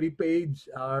 Prepayment, prepaids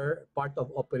are part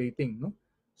of operating, no?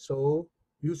 So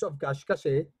use of cash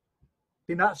kasi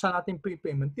tinaasan natin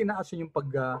prepayment, tinaasan yung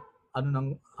ng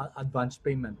advance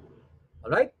payment.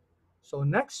 All right? So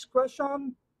next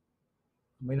question,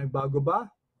 may nagbago ba?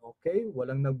 Okay,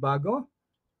 walang nagbago.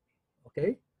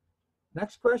 Okay.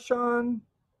 Next question,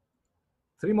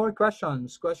 3 more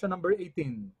questions. Question number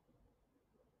 18.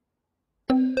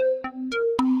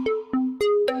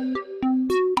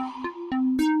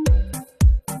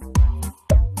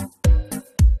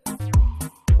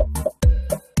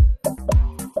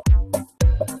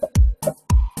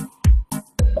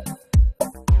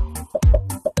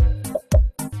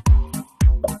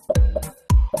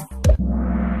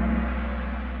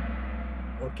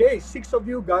 Okay, 6 of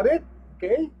you got it.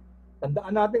 Okay.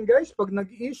 Tandaan natin, guys, pag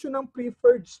nag-issue ng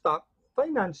preferred stock,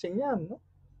 financing yan, no?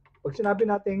 Pag sinabi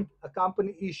natin a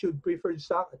company issued preferred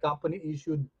stock, a company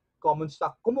issued common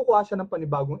stock, kumukuha siya ng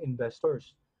panibagong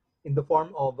investors in the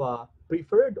form of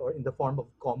preferred or in the form of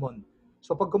common.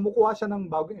 So pag kumukuha siya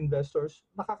ng bagong investors,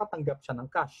 nakakatanggap siya ng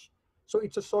cash. So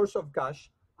it's a source of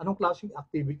cash. Anong klaseng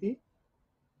activity?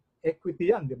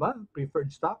 Equity yan, di ba?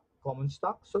 Preferred stock, common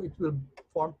stock. So it will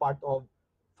form part of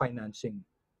financing.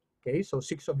 Okay, so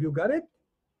 6 of you got it.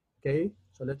 Okay,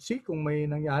 so let's see kung may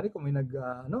nangyari, kung may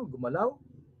gumalaw.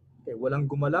 Okay, walang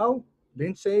gumalaw.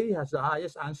 Lindsay has the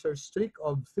highest answer streak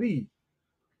of 3.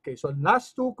 Okay, so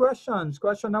last two questions.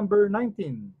 Question number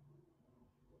 19.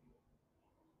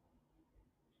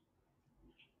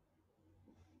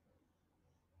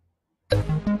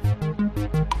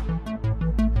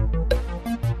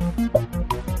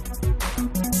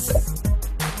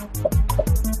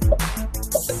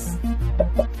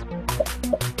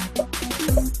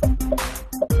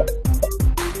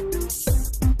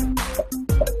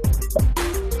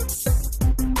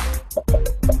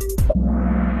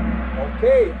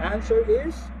 Okay, answer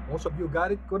is, most of you got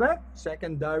it correct,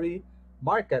 secondary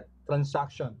market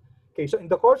transaction. Okay, so in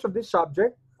the course of this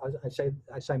subject,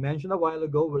 as I mentioned a while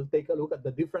ago, we'll take a look at the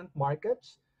different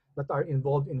markets that are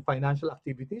involved in financial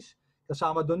activities.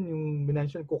 Kasama doon yung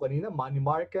minention ko kanina, money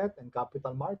market and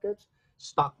capital markets,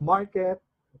 stock market,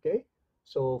 okay?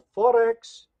 So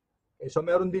forex, okay, so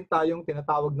meron din tayong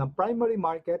tinatawag ng primary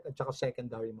market at saka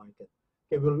secondary market.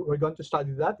 Okay, we're going to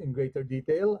study that in greater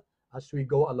detail as we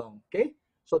go along. Okay,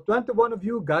 so 21 of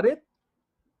you got it.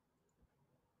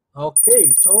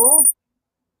 Okay, so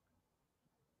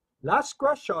last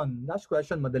question,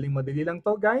 madaling-madali lang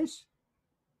to, guys.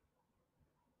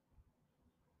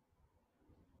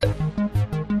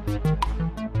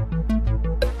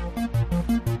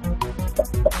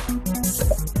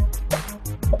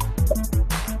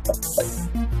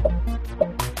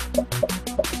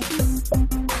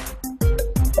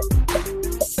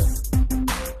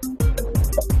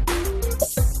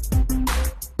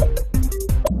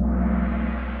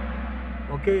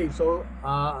 Okay, so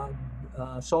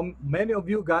so many of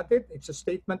you got it. It's a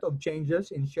statement of changes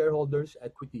in shareholders'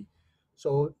 equity.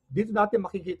 So dito natin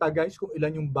makikita, guys, kung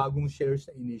ilan yung bagong shares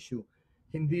na in-issue.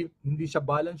 Hindi sa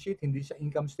balance sheet, hindi sa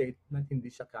income statement,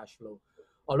 hindi sa cash flow.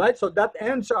 All right, so that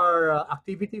ends our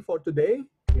activity for today.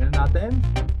 Tingnan natin.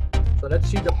 So let's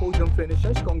see the podium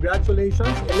finishes.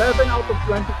 Congratulations. 11 out of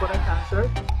 20 correct answer.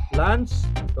 Lance,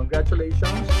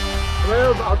 congratulations.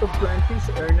 12 out of 20 is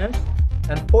Ernest.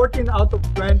 And 14 out of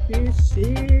 20, C.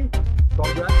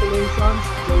 Congratulations,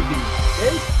 Jody.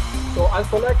 Okay? So I'll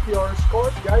collect your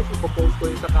scores, guys. Ipopost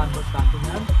ko yun sa canvas natin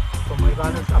yan. So may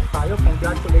runners-up tayo.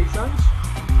 Congratulations.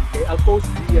 Okay, I'll post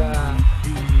your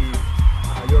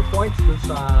points dun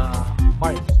sa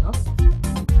marks, no?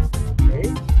 Okay.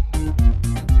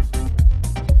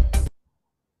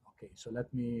 Okay, so let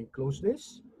me close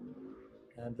this.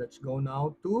 And let's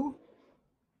now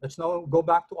go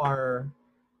back to our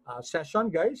session,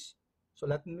 guys. So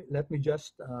let me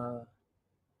just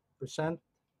present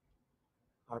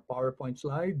our PowerPoint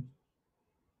slide.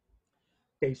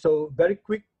 Okay, so very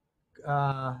quick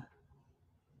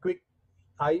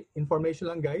information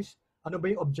lang, guys. Ano ba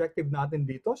yung objective natin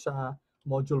dito sa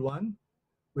Module 1?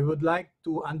 We would like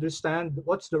to understand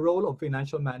what's the role of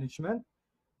financial management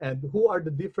and who are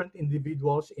the different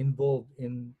individuals involved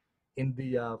in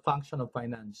the function of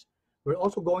finance. We're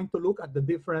also going to look at the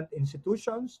different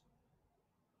institutions,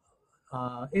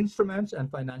 instruments, and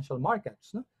financial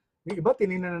markets. No? Yung iba,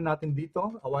 tinignan na natin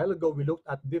dito. A while ago, we looked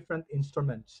at different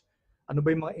instruments. Ano ba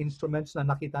yung mga instruments na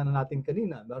nakita na natin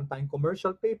kanina? Meron tayong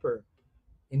commercial paper.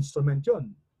 Instrument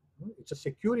yun. It's a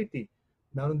security.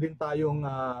 Meron din tayong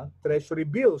treasury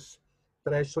bills,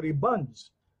 treasury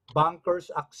bonds, bankers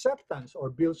acceptance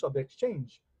or bills of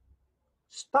exchange,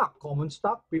 stock, common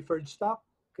stock, preferred stock.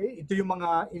 Okay, ito yung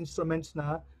mga instruments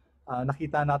na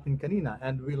nakita natin kanina,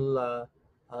 and we'll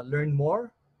learn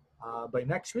more by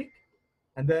next week.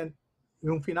 And then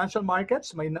yung financial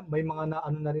markets, may mga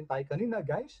naano na rin tayo kanina,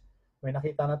 guys. May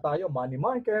nakita na tayo, money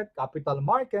market, capital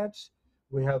markets,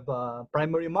 we have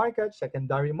primary market,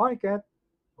 secondary market.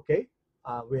 Okay,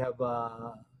 we have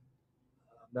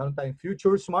meron tayong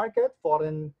futures market,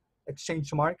 foreign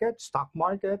exchange market, stock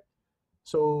market.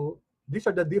 So these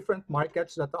are the different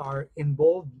markets that are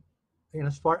involved in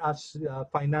as far as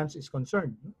finance is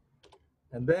concerned.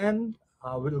 And then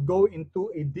we'll go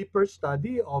into a deeper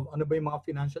study of ano ba yung mga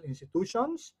financial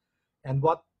institutions and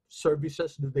what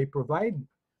services do they provide.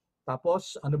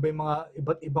 Tapos ano ba yung mga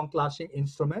iba't ibang klaseng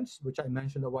instruments, which I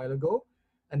mentioned a while ago.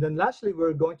 And then lastly,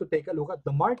 we're going to take a look at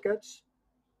the markets.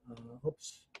 Oops.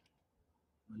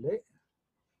 Mali.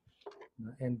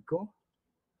 Na-end ko.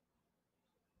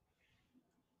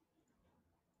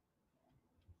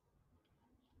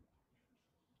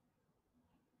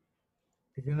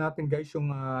 Tignan natin, guys,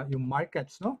 yung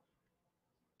markets, no?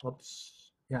 Oops.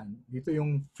 Yan. Dito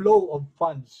yung flow of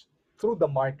funds through the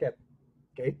market.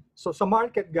 Okay? So sa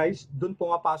market, guys, doon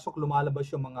pumapasok, lumalabas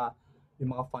yung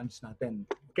mga funds natin.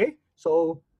 Okay?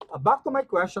 So back to my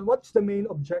question, what's the main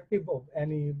objective of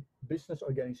any business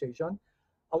organization?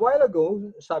 A while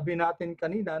ago, sabi natin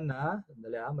kanina na,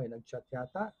 may nag-chat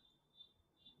yata.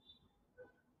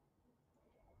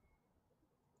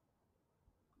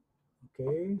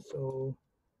 Okay, so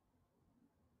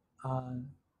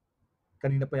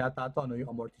kanina pa yata ito, ano,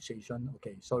 yung amortization.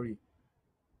 Okay, sorry.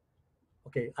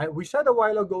 Okay, we said a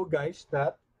while ago, guys,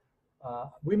 that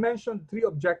we mentioned 3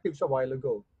 objectives a while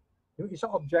ago. Yung isang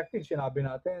objective, sinabi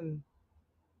natin,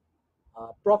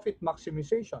 profit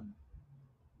maximization.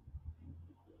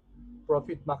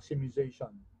 Profit maximization.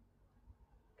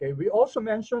 Okay, we also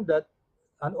mentioned that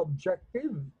an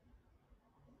objective,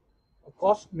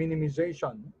 cost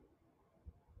minimization.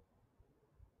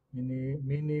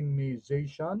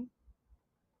 Minimization.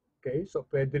 Okay, so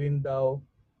pwede rin daw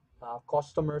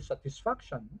customer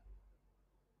satisfaction.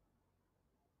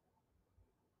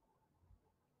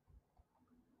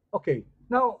 Okay,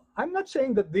 now I'm not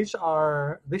saying that these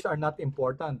are not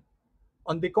important.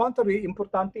 On the contrary,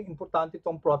 importante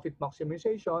itong profit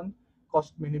maximization,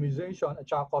 cost minimization, at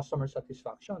saka customer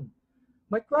satisfaction.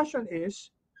 My question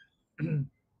is,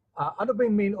 ano ba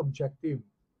yung main objective?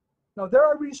 Now, there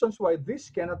are reasons why this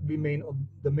cannot be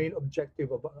the main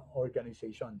objective of an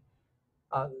organization.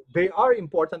 They are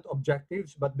important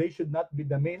objectives, but they should not be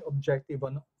the main objective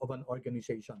of an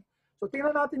organization. So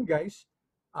tingnan natin, guys,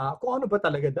 kung ano ba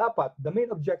talaga dapat. The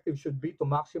main objective should be to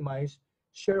maximize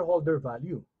shareholder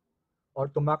value or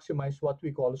to maximize what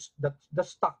we call the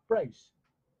stock price.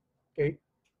 Okay?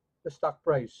 The stock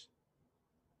price.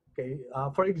 Okay?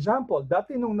 For example,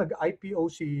 dati nung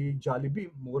nag-IPO si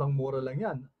Jollibee, murang-mura lang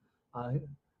yan.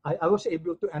 I was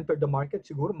able to enter the market.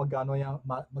 Siguro magkano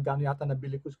yata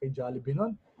nabili ko kay Jollibee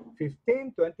noon?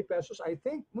 15, 20 pesos, I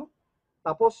think, no?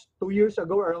 Tapos,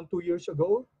 around 2 years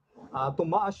ago,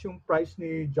 tumaas yung price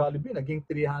ni Jollibee, naging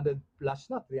 300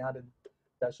 plus na, 300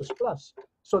 pesos plus.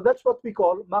 So that's what we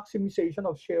call maximization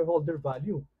of shareholder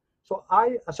value. So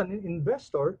I, as an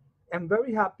investor, am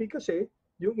very happy kasi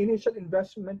yung initial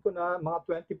investment ko na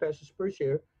mga 20 pesos per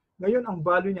share, ngayon ang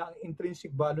value niya, ang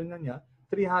intrinsic value niya,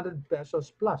 300 pesos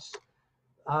plus.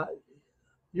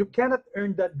 You cannot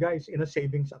earn that, guys, in a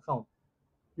savings account.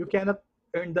 You cannot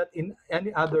earn that in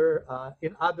any other,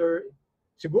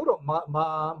 siguro,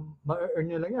 ma-earn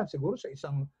nyo lang yan, siguro sa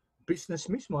isang business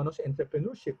mismo, no, sa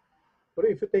entrepreneurship.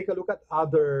 But if you take a look at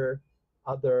other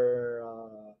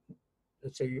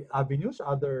let's say, avenues,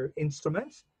 other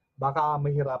instruments, baka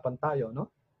mahirapan tayo,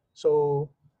 no? So,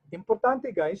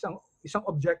 importante, guys, ang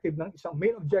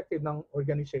main objective ng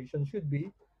organization should be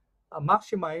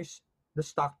maximize the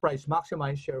stock price,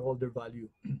 maximize shareholder value.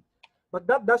 But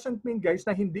that doesn't mean, guys,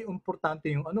 na hindi importante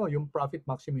yung profit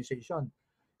maximization.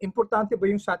 Importante ba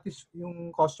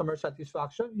yung customer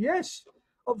satisfaction? Yes,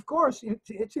 of course,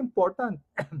 it's important.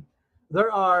 There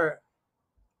are,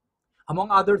 among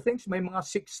other things, may mga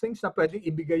 6 things na pwedeng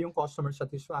ibigay yung customer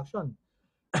satisfaction.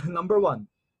 Number 1,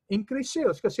 increase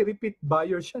sales kasi repeat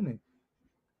buyers yan eh.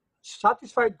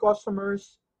 Satisfied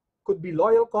customers could be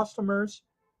loyal customers,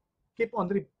 keep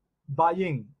on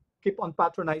buying, keep on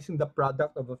patronizing the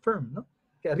product of a firm, no?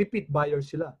 Kaya repeat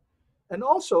buyers sila. And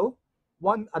also,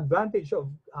 one advantage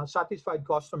of satisfied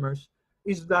customers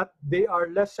is that they are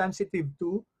less sensitive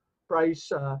to price.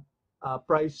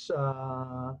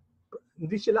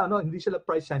 Hindi sila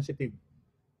price sensitive.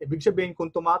 Ibig sabihin,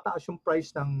 kung tumataas yung price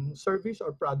ng service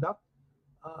or product,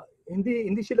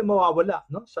 hindi sila mawawala,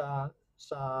 no,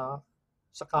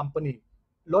 sa company.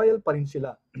 Loyal pa rin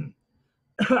sila.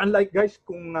 Unlike, guys,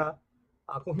 kung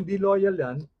hindi loyal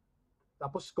yan,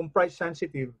 tapos kung price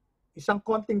sensitive, isang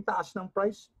konting taas ng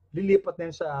price, lilipat na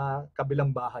yan sa kabilang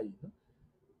bahay, no?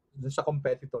 Dun sa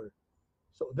competitor.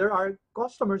 So there are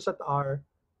customers that are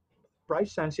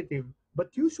price sensitive,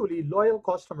 but usually loyal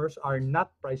customers are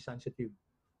not price sensitive.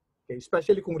 Okay,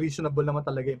 especially kung reasonable naman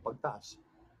talaga yung pagtaas.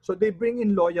 So they bring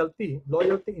in loyalty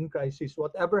in crisis.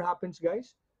 Whatever happens,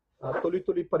 guys,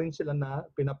 tuloy-tuloy pa rin sila na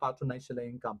pinapatronize sila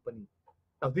yung company.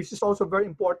 Now, this is also very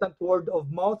important, word of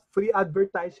mouth, free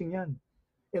advertising yan.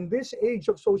 In this age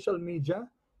of social media,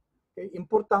 okay,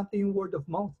 importante yung word of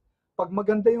mouth. Pag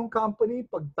maganda yung company,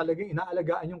 pag talagang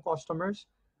inaalagaan yung customers,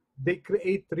 they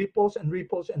create ripples and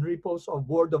ripples and ripples of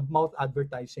word of mouth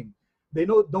advertising. They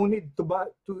don't need to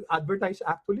advertise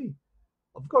actually.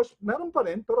 Of course, meron pa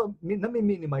rin, pero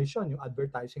nami-minimize yun, yung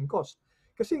advertising cost.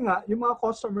 Kasi nga, yung mga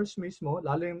customers mismo,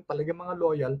 lalo yung talagang mga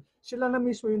loyal, sila na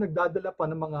mismo yung nagdadala pa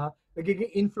ng mga,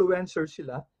 nagiging influencers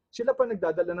sila pa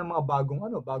nagdadala ng mga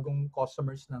bagong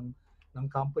customers ng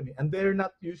company. And they're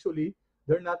not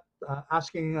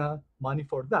asking money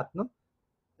for that, no?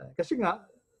 Kasi nga,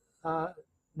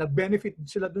 nag-benefit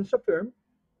sila dun sa firm,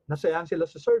 nasayahan sila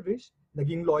sa service,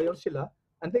 naging loyal sila,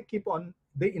 and they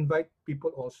invite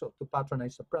people also to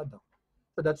patronize the product.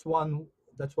 So that's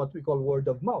what we call word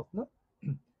of mouth, no?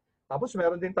 Tapos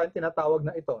meron din tayong tinatawag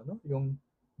na ito, no?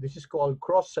 This is called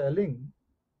cross-selling.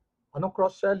 Anong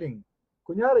cross-selling?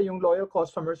 kunyari yung loyal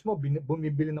customers mo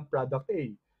bumibili ng product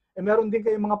A. Meron din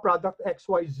kayong mga product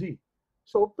XYZ.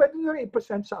 So pwede nyo rin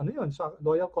i-present sa sa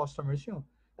loyal customers nyo.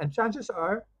 And chances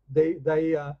are they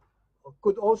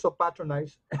could also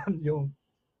patronize yung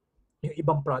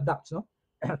ibang products, no?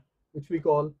 Which we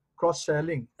call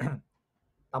cross-selling.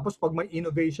 Tapos pag may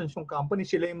innovations yung company,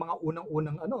 sila yung mga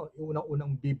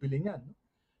unang-unang bibili niyan.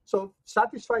 So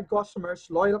satisfied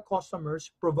customers, loyal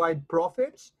customers provide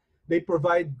profits, they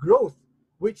provide growth,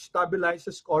 which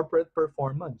stabilizes corporate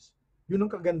performance. Yun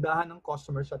ang kagandahan ng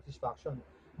customer satisfaction.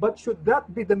 But should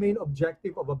that be the main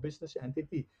objective of a business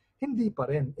entity? Hindi pa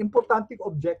rin. Importanteng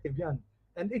objective yan.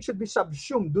 And it should be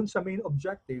subsumed dun sa main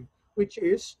objective, which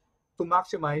is to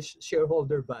maximize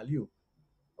shareholder value.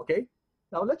 Okay?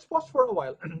 Now, let's pause for a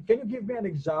while. Can you give me an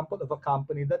example of a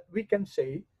company that we can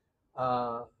say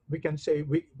we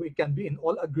can be in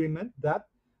all agreement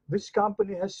that this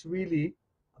company has really,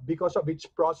 because of its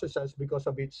processes, because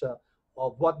of its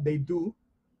of what they do,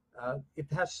 it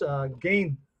has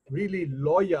gained really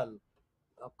loyal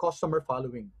customer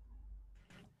following.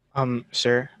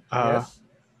 Sir, Yes.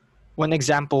 one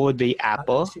example would be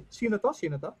Apple. Sino to?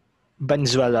 Sino to?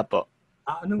 Banzuela po.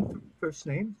 Anong first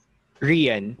name?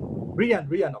 Rian.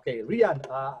 Rian. Okay, Rian.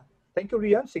 Thank you,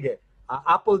 Rian. Sige.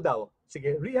 Apple daw.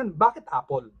 Sige, Rian, bakit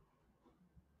Apple?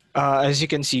 As you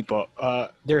can see po,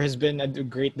 there has been a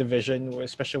great division,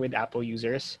 especially with Apple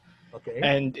users. Okay.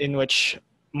 And in which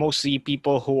mostly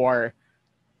people who are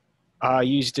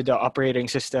used to the operating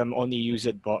system only use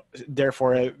it po.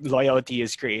 Therefore, loyalty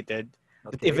is created.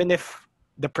 Okay. But even if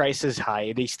the price is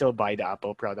high, they still buy the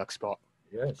Apple products po.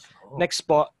 Yes. Oh. Next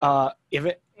po,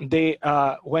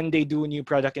 when they do new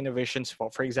product innovations po,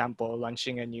 for example,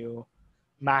 launching a new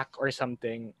Mac or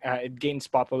something, it gains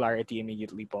popularity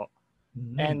immediately po.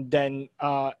 Mm-hmm. And then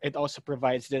it also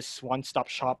provides this one-stop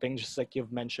shopping, just like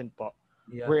you've mentioned po,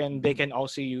 Yeah. wherein they can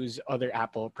also use other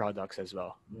Apple products as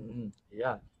well. Mm-hmm.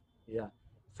 Yeah.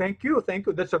 Thank you.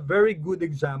 That's a very good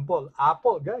example.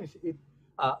 Apple, guys.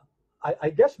 I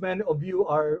guess many of you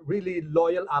are really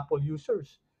loyal Apple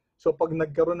users. So pag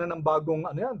nagkaroon na ng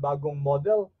bagong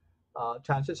model,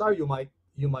 chances are you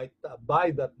might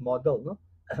buy that model, no?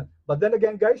 But then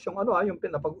again, guys, yung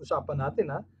pinapag-usapan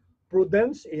natin,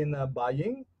 prudence in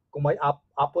buying. Kung may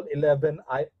Apple 11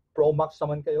 Pro Max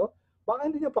naman kayo, baka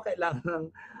hindi nyo pa kailangan ng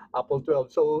Apple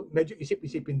 12. So medyo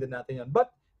isip-isipin din natin yan.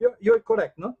 But you're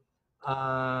correct, no?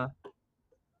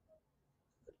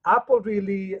 Apple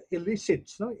really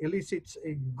elicits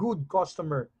a good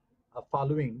customer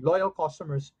following, loyal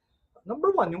customers.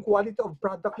 Number one, yung quality of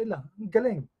product nila, ang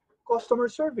galing. Customer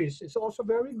service is also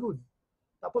very good.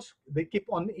 Tapos they keep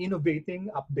on innovating,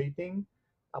 updating.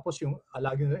 Tapos yung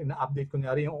lagi na ina-update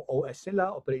kunyari yung OS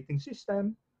nila, operating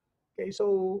system. Okay,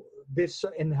 so this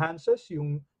enhances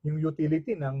yung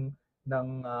utility ng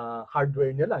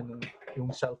hardware nila, yung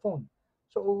cellphone.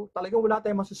 So talagang wala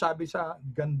tayong masasabi sa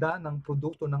ganda ng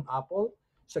produkto ng Apple,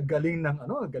 sa galing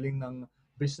ng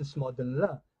business model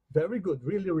nila. Very good,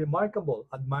 really remarkable,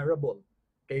 admirable.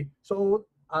 Okay? So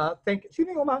thank you.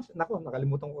 Sino yung umanswer? Nako,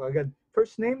 nakalimutan ko agad.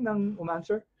 First name ng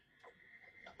umanswer?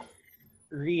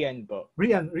 Rian po.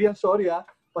 Rian, sorry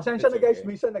Pasensya na guys,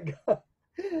 okay.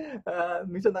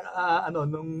 minsan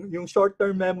yung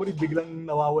short-term memory biglang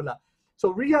nawawala.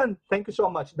 So Rian, thank you so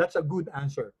much. That's a good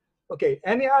answer. Okay,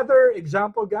 any other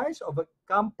example, guys, of a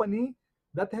company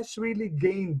that has really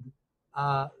gained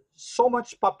so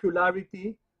much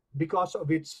popularity because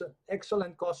of its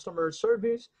excellent customer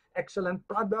service, excellent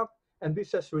product, and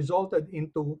this has resulted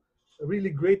into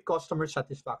really great customer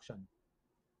satisfaction?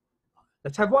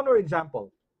 Let's have one more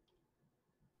example.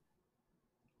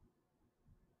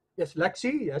 Yes,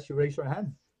 Lexi, yes, you raise your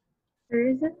hand. Or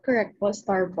is it correct po,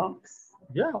 Starbucks?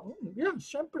 Yeah,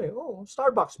 syempre. Oh,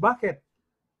 Starbucks. Bakit?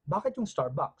 Bakit yung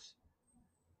Starbucks?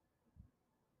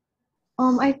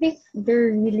 I think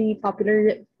they're really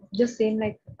popular. Just same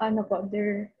like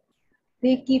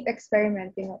they keep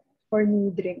experimenting for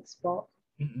new drinks po.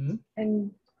 Mm-hmm.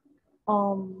 And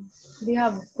they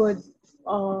have good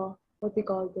what do you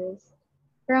call this?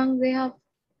 Parang they have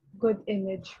good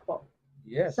image po.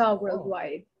 Yes. Sa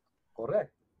worldwide.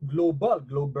 Correct. Global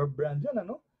brand yan,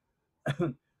 ano?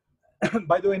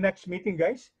 By the way, next meeting,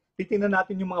 guys, titingnan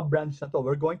natin yung mga brands na to.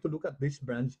 We're going to look at these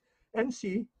brands and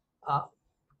see,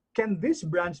 can these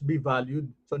brands be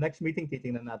valued? So next meeting,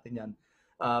 titingnan natin yan.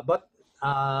 But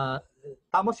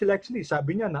tama si Lexley,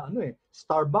 sabi niya na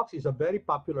Starbucks is a very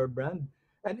popular brand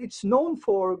and it's known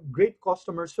for great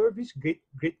customer service,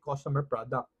 great customer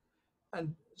product.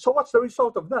 And so what's the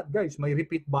result of that, guys? May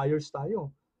repeat buyers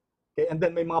tayo. Okay, and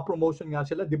then may mga promotion nga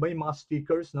sila, di ba, yung mga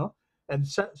stickers, no? And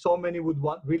so many would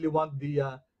really want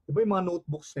the Di ba yung mga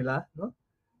notebooks nila, no?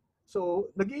 So,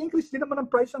 nag-i-increase din naman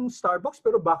ang price ng Starbucks,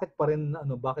 pero bakit pa rin,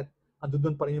 bakit ando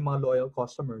doon pa rin yung mga loyal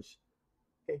customers?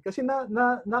 Okay, kasi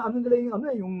ano nila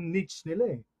yung niche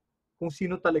nila eh. Kung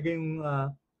sino talaga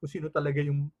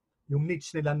yung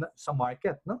niche nila sa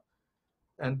market, no?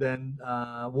 And then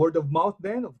word of mouth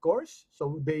then, of course.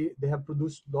 So they have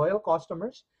produced loyal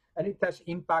customers, and it has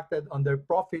impacted on their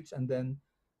profits and then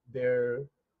their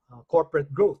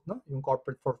corporate growth, no? Yung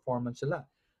corporate performance nila.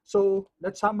 So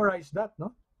let's summarize that,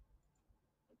 no?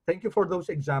 Thank you for those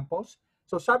examples.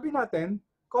 So sabi natin,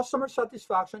 customer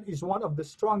satisfaction is one of the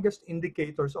strongest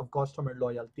indicators of customer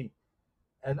loyalty.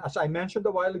 And as I mentioned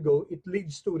a while ago, it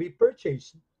leads to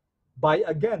repurchase, buy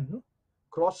again, no?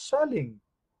 Cross-selling.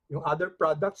 Yung other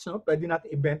products, no, pwede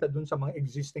natin ibenta dun sa mga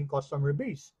existing customer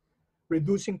base.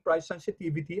 Reducing price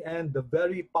sensitivity and the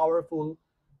very powerful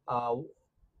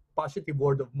positive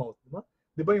word of mouth. Diba?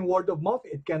 Diba yung word of mouth,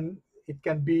 it can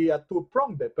be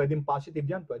two-pronged. Pwedeng positive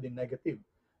yan, pwedeng negative.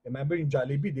 Remember yung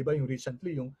Jollibee, di ba? Yung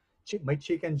recently, yung may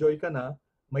chicken joy ka na,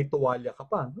 may tuwalya ka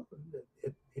pa. No?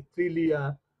 It really,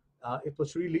 it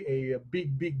was really a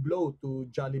big blow to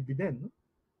Jollibee then. No?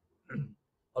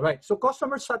 All right, so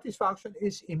customer satisfaction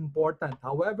is important.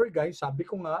 However, guys, sabi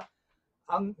ko nga,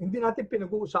 hindi natin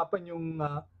pinag-uusapan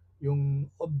yung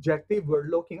objective.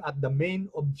 We're looking at the main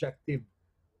objective.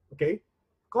 Okay?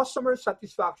 Customer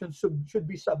satisfaction should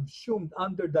be subsumed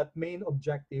under that main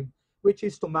objective, which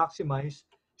is to maximize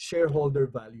shareholder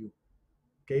value.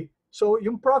 Okay? So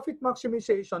yung profit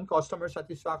maximization, customer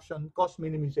satisfaction, cost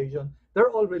minimization,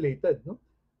 they're all related. No?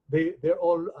 They're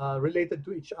all related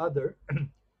to each other.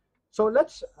 So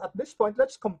at this point,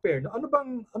 let's compare. Ano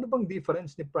bang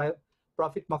difference ni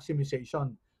profit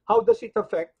maximization? How does it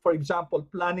affect, for example,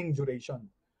 planning duration?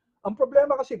 Ang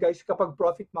problema kasi guys, kapag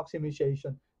profit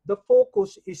maximization, the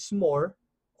focus is more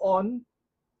on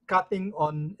cutting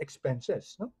on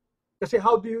expenses. No? Kasi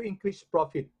how do you increase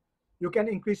profit? You can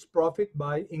increase profit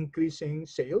by increasing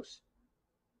sales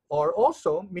or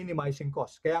also minimizing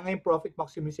costs. Kaya ngayon profit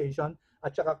maximization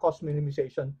at saka cost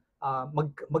minimization,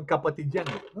 magkapatid yan.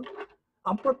 No?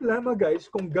 Ang problema guys,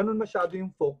 kung ganun masyado yung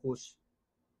focus,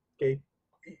 okay,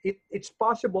 it's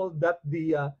possible that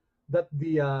the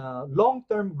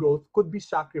long-term growth could be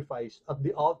sacrificed at the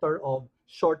altar of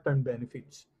short-term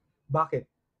benefits. Bakit?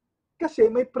 Kasi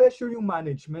may pressure yung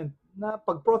management na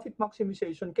pag profit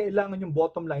maximization, kailangan yung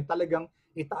bottom line talagang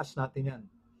itaas natin yan.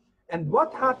 And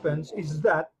what happens is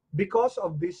that because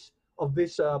of this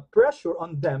pressure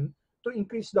on them to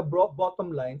increase the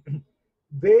bottom line,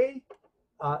 they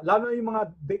lalo na yung mga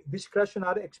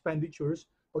discretionary expenditures,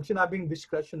 pag sinabing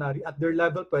discretionary, at their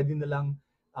level, pwede nilang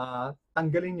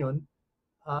tanggalin yun,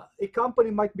 a company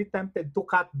might be tempted to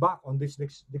cut back on these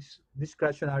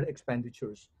discretionary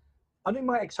expenditures. Ano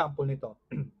yung mga example nito?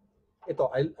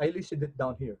 Ito, I listed it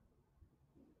down here.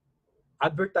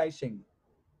 Advertising,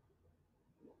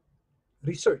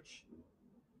 research,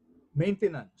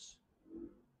 maintenance,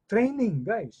 training,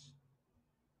 guys.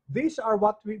 These are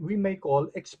what we may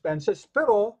call expenses,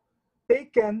 pero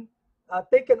taken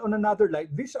on another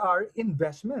light, these are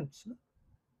investments.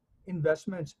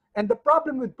 Investments. And the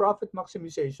problem with profit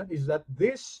maximization is that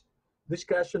these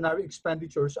discretionary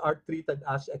expenditures are treated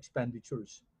as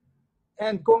expenditures.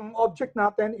 And kung object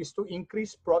natin is to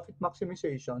increase profit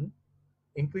maximization,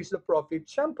 increase the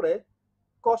profit, syempre,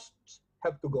 costs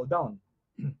have to go down.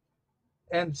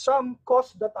 And some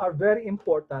costs that are very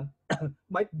important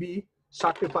might be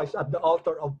sacrificed at the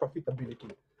altar of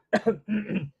profitability.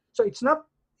 So it's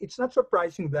not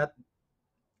surprising that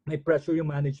may pressure yung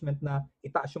management na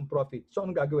itaas yung profit. So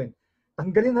anong gagawin?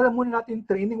 Tanggalin na lang muna natin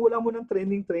training. Wala mo ng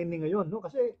training ngayon, no?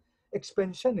 Kasi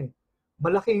expense yan eh.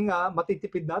 Malaking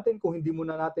matitipid natin kung hindi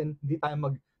tayo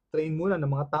mag-train muna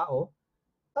ng mga tao.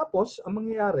 Tapos, ang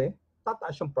mangyayari,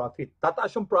 tataas yung profit.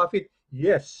 Tataas yung profit,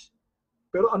 yes.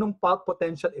 Pero anong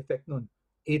potential effect nun?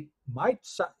 It might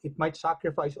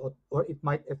sacrifice or it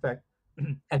might affect,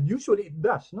 and usually it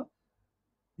does, no?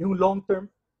 Yung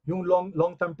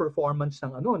long-term performance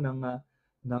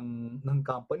ng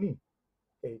company.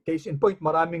 Okay, case in point,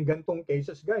 maraming gantong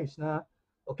cases guys na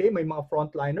okay, may mga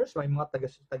frontliners, may mga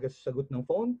taga-sagot ng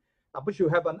phone, tapos you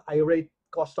have an irate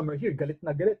customer here, galit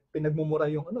na galit, pinagmumura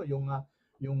yung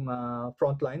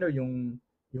frontliner, yung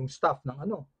staff ng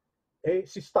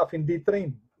si staff hindi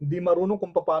trained, hindi marunong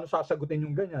kung paano sasagutin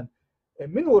yung ganyan.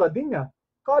 Minura din niya.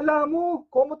 Kala mo,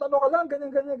 komot ka lang,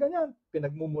 ganyan.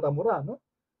 Pinagmumura-mura, no?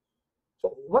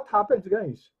 So, what happens,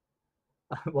 guys?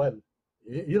 Well,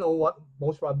 you know what,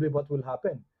 most probably what will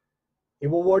happen.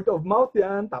 Word of mouth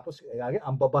yan, tapos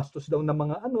ang babastos daw ng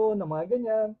mga ng mga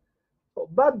ganyan. So,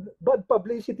 bad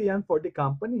publicity yan for the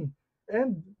company.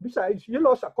 And besides, you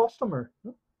lost a customer.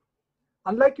 No?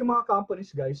 Unlike yung mga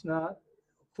companies, guys, na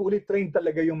fully trained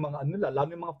talaga yung mga ano nila,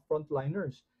 lalo yung mga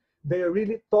frontliners. They are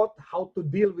really taught how to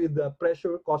deal with the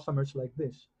pressure customers like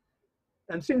this.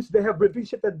 And since they have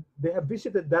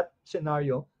visited that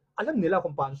scenario, alam nila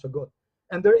kung paano sagot.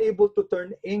 And they're able to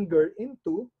turn anger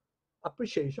into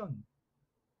appreciation.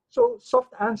 So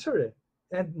soft answer eh.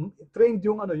 And trained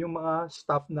yung ano yung mga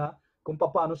staff na kung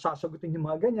paano sasagutin yung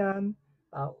mga ganyan.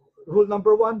 Rule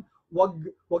number 1, wag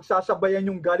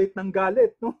sasabayan yung galit ng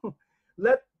galit, no?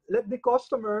 Let the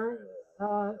customer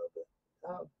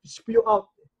spew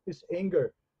out his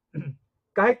anger.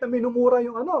 Kahit na minumura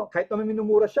yung ano, kahit na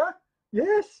minumura siya,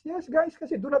 yes guys,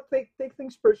 kasi do not take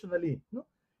things personally, no?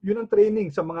 Yun ang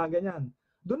training sa mga ganyan.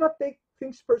 Do not take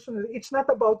things personally. It's not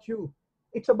about you.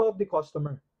 It's about the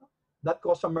customer. That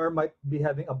customer might be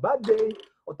having a bad day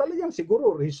o talagang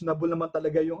siguro reasonable naman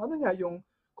talaga yung ano niya, yung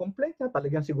complaint niya,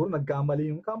 talagang siguro nagkamali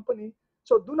yung company.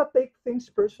 So do not take things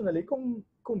personally kung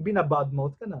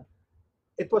binabadmouth ka na.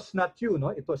 It was not you, no?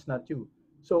 It was not you.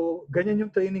 So ganyan yung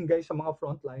training, guys, sa mga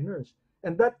frontliners.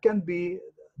 And that can be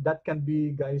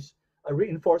guys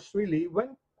reinforced really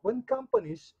when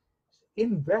companies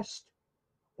invest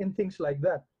in things like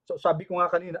that. So sabi ko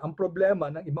nga kanina, ang problema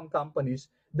ng ibang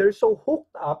companies, they're so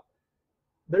hooked up,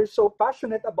 they're so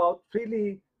passionate about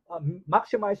really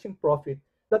maximizing profit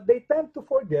that they tend to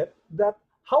forget that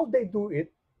how they do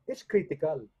it is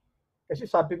critical. Kasi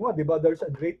sabi ko nga, di ba, there's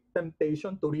a great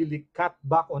temptation to really cut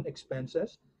back on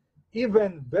expenses,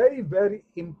 even very, very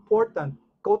important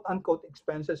quote-unquote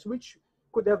expenses which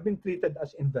could have been treated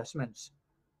as investments.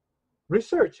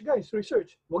 Research, guys,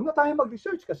 research. Huwag na tayo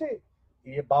mag-research kasi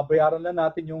babayaran lang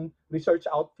natin yung research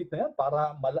outfit na yan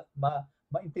para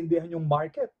maintindihan yung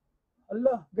market.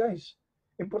 Allah, guys,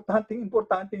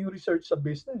 importante yung research sa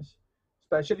business.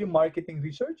 Especially marketing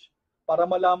research para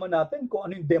malaman natin kung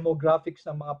ano yung demographics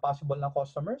ng mga possible na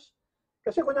customers.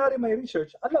 Kasi kunyari may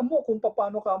research, alam mo kung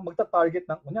paano ka magta-target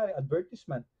ng kunyari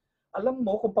advertisement. Alam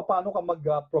mo kung paano ka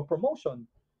mag-promotion.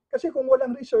 Kasi kung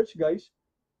walang research, guys,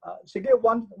 sige,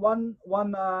 one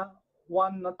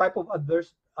type of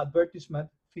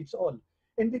advertisement fits all.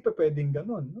 Hindi pa pwedeng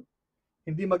ganun. No?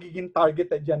 Hindi magiging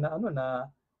targeted yan na ano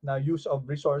na use of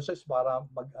resources para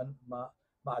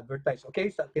ma-advertise. Okay,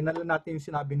 so tingnan natin yung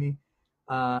sinabi ni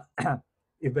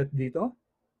Yvette dito.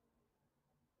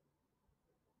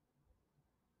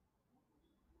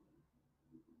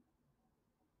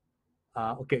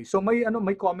 Okay, so may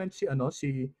comment si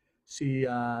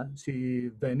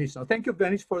Venice. No? Thank you,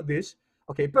 Venice, for this.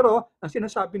 Okay, pero ang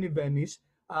sinasabi ni Venice,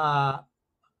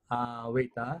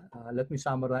 wait, let me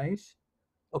summarize.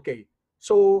 Okay,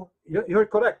 so you're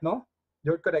correct, no?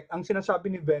 You're correct. Ang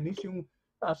sinasabi ni Venice, yung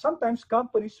sometimes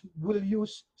companies will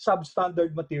use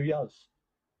substandard materials.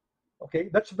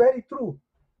 Okay, that's very true.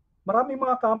 Maraming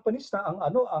mga companies na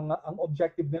ang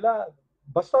objective nila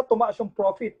basta tumaas yung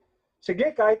profit.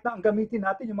 Sige, kahit na ang gamitin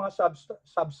natin yung mga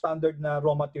substandard na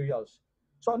raw materials.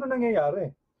 So ano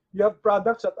nangyayari? You have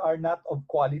products that are not of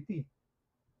quality.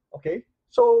 Okay?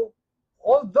 So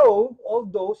although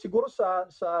siguro sa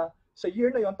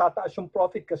year na yon tataas yung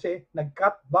profit kasi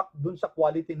nag-cut back dun sa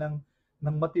quality ng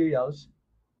materials,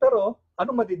 pero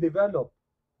anong madi-develop?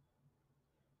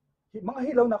 Mga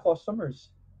hilaw na customers.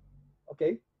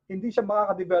 Okay? Hindi siya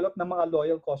makaka-develop ng mga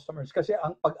loyal customers kasi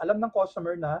ang pag-alam ng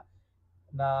customer na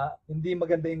hindi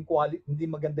maganda yung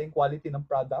quality ng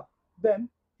product,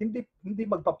 then hindi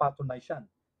magpapatronize yan.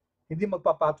 Hindi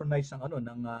magpapatronize ng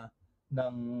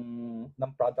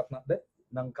product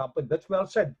ng company. That's well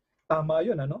said. Tama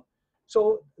 'yun, ano?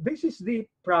 So, this is the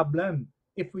problem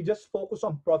if we just focus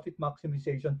on profit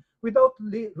maximization without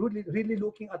really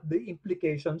looking at the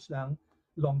implications ng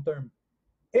long term.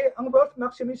 Ang wealth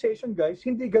maximization, guys,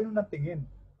 hindi ganun ang tingin.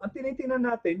 Ang tinitingnan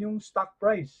natin yung stock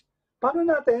price. Paano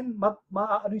natin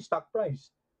maaano yung stock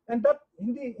price? And that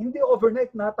hindi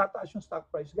overnight na tataas yung stock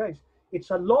price, guys.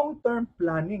 It's a long-term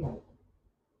planning.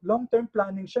 Long-term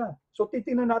planning siya. So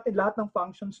titingnan natin lahat ng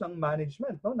functions ng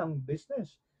management, no, ng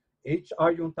business.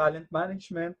 HR, yung talent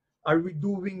management. Are we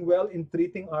doing well in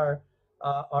treating our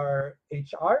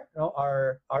HR, no,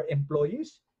 our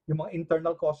employees, yung mga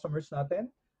internal customers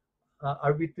natin?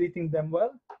 Are we treating them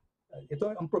well?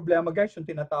 Ito ang problema, guys, yung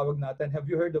tinatawag natin. Have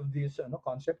you heard of this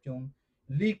concept, yung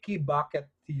leaky bucket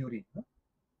theory? No?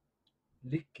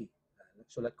 Leaky.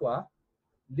 Sulat ko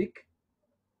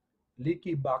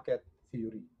leaky bucket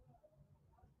theory.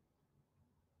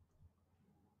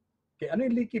 Okay, ano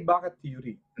yung leaky bucket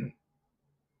theory?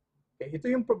 Okay, ito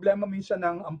yung problema minsan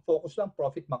ng ang focus lang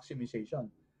profit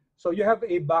maximization. So you have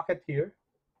a bucket here.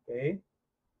 Okay?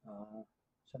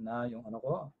 Sana yung ano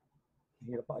ko.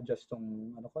 hirap pa-adjust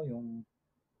tong ano ko, yung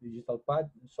digital pad.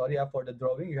 Sorry for the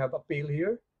drawing. You have a pail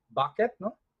here. Bucket,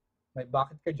 no? May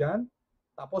bucket ka dyan.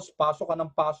 Tapos pasok ka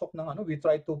ng pasok ng ano. We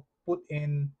try to put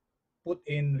in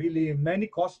really many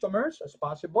customers as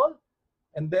possible.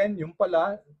 And then yung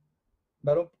pala,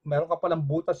 meron ka palang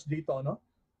butas dito, no?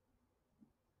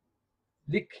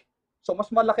 Leak. So mas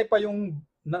malaki pa yung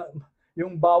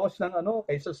bawas ng ano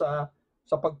kaysa sa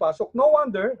pagpasok. No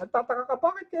wonder, nagtataka ka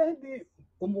bakit kaya hindi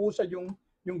umuusad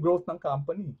yung growth ng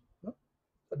company, no?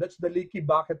 So that's the leaky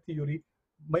bucket theory.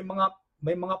 May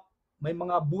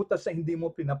mga butas na hindi mo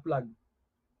pina-plug.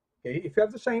 Okay, if you have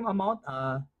the same amount,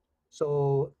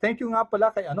 so thank you nga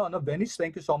pala kay Venice,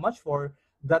 thank you so much for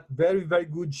that very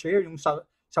good share yung sa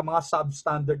mga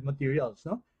substandard materials,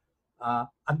 no?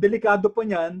 Ang delikado pa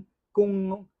niyan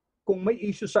kung may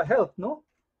issue sa health, no?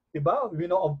 'Di ba? We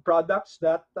know of products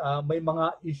that may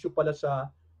mga issue pala sa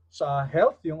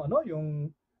health, yung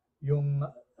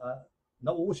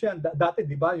nauuso yan dati,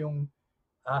 'di ba? Yung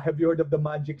have you heard of the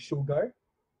magic sugar?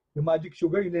 Yung magic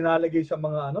sugar yung nilalagay sa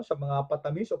mga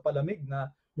patamis o palamig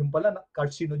na yung pala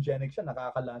carcinogenic siya,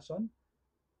 nakakalason.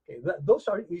 Okay, those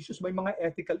are issues, may mga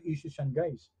ethical issues yan,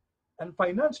 guys. And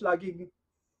finance laging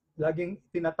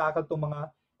tinatakal tong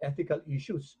mga ethical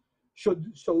issues. Should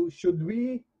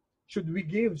we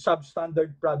give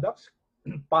substandard products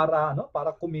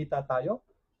para kumita tayo?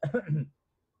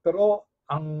 Pero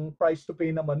ang price to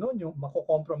pay naman nun, yung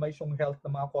mako-compromise yung health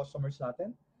ng mga customers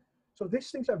natin. So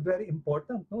these things are very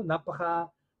important, no?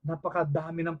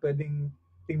 Napakadami ng pwedeng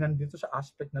tingnan dito sa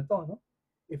aspect na to, no?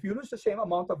 If you lose the same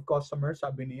amount of customers,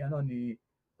 sabi ni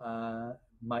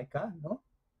Micah, no?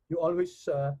 You always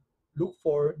look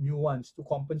for new ones to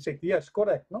compensate. Yes,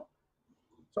 correct, no?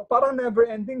 So parang never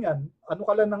ending yan. Ano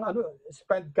ka lang ng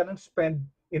spend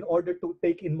in order to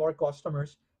take in more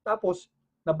customers. Tapos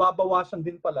nababawasan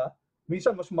din pala.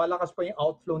 Minsan mas malakas pa yung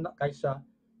outflow na kaysa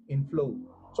inflow.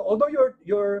 So although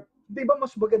you're 'di ba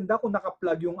mas maganda kung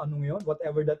naka-plug yung yon,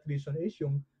 whatever that reason is,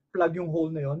 yung plug yung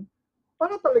hole na yon,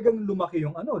 para talagang lumaki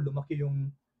yung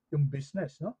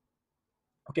business, no?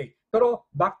 Okay, pero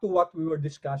back to what we were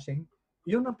discussing,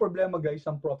 yun ang problema, guys,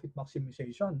 ng profit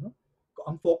maximization, no?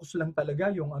 Ang focus lang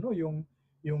talaga yung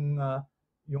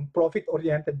profit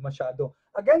oriented masyado.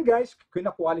 Again, guys,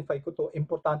 kina-qualify ko to,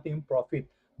 importante yung profit,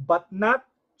 but not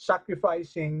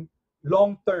sacrificing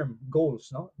long-term goals,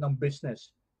 no, ng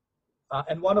business.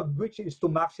 And one of which is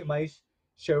to maximize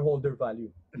shareholder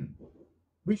value.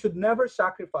 We should never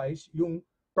sacrifice yung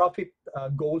profit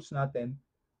goals natin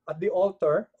at the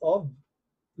altar of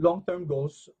long-term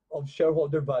goals of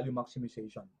shareholder value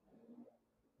maximization.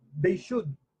 They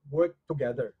should work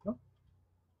together, no?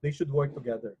 They should work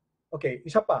together. Okay,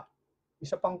 isa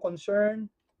pang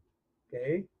concern.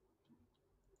 Okay.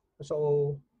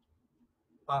 So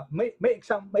may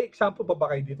example pa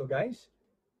ba kayo dito, guys?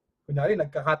 Kunyari,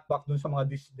 nagka-cutback dun sa mga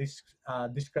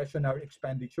discretionary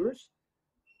expenditures,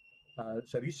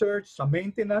 sa research, sa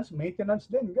maintenance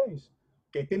din, guys.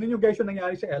 Okay, tingnan nyo, guys, yung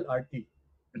nangyari sa LRT.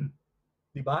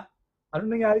 Di ba? Ano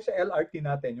nangyari sa LRT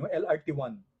natin? Yung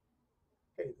LRT1.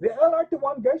 Okay, the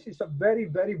LRT1, guys, is a very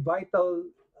vital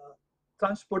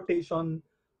transportation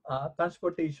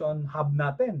hub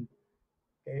natin.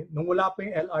 Okay, nung wala pa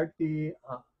yung LRT,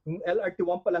 yung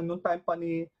LRT1 pa lang, nung time pa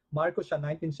ni Marcos sa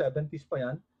 1970s pa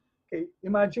yan. Okay,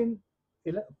 imagine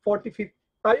 40-50.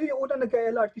 Tayo yung unang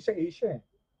nagka-LRT sa Asia.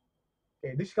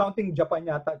 Okay, discounting Japan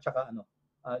yata at saka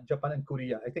Japan and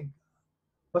Korea. I think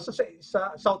basta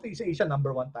sa Southeast Asia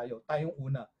number 1 tayo. Tayong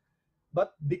una.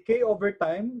 But decay over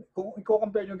time, kung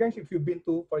i-compare nyo, guys, if you've been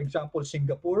to, for example,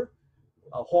 Singapore,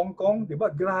 Hong Kong, 'di ba?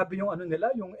 Grabe yung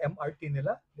nila, yung MRT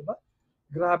nila, 'di ba?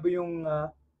 Grabe yung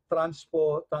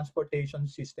transportation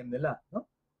system nila,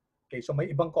 no? Okay, so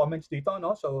may ibang comments dito,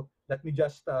 no? So let me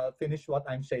just finish what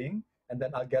I'm saying and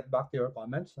then I'll get back to your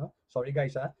comments, no? Sorry,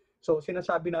 guys, ha. So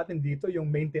sinasabi natin dito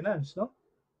yung maintenance, no?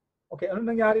 Okay, ano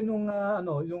nangyari nung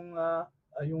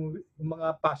yung mga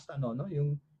past no?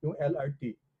 Yung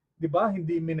LRT. 'Di ba?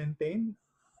 Hindi maintain.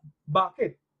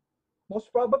 Bakit? Most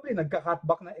probably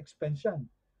nagka-cutback ng expense yan.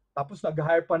 Tapos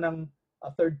nag-hire pa ng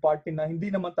third party na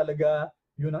hindi naman talaga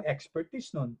yun ang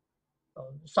expertise nun.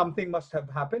 Something must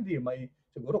have happened here. May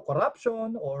siguro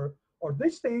corruption or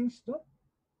these things, no?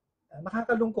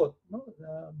 Nakakalungkot, no?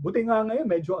 Buti nga ngayon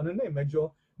medyo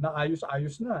medyo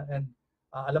naayos-ayos na, and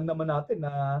alam naman natin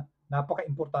na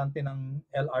napaka-importante ng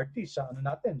LRT sa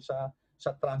natin, sa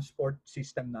transport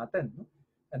system natin, no?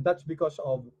 And that's because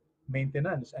of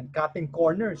maintenance and cutting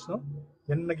corners, no?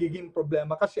 Yan ang nagiging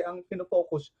problema kasi ang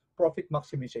pinofocus profit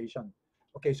maximization.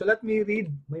 Okay, so let me read,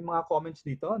 may mga comments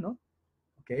dito, no?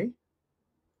 Okay.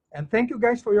 And thank you,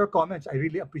 guys, for your comments. I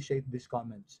really appreciate these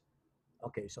comments.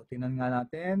 Okay, so tingnan nga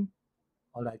natin.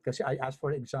 Alright, kasi I asked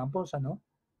for examples, ano?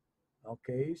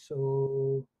 Okay, so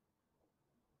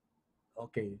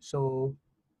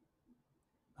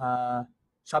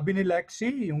sabi ni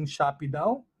Lexi, yung Shopee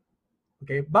daw.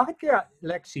 Okay, bakit kaya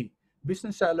Lexi?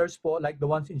 Business sellers po like the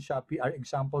ones in Shopee are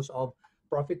examples of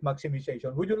profit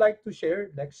maximization. Would you like to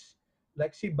share,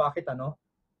 Lexi, bakit ano?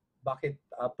 Bakit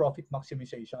profit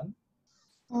maximization?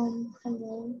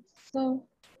 Hello. So,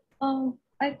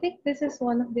 I think this is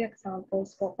one of the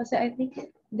examples po. Kasi I think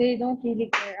they don't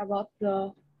really care about the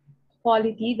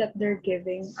quality that they're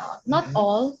giving. Not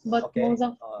all, but Okay. most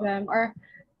of them are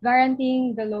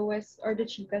guaranteeing the lowest or the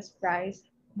cheapest price,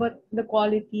 but the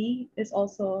quality is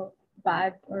also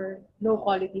bad or low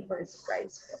quality for its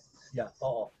price. Yeah,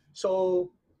 oo. So,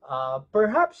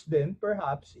 perhaps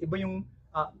iba yung,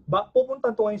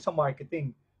 pupunta to ngayon sa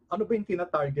marketing. Ano ba yung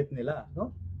tina-target nila, no?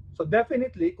 So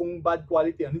definitely, kung bad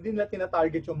quality, hindi nila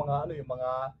tina-target yung mga, yung mga,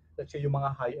 let's say, yung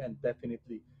mga high-end,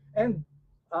 definitely. And,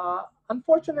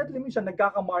 unfortunately, minsan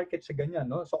nagkaka-market sa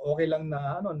ganyan, no? So okay lang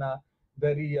na, na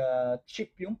very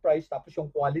cheap yung price, tapos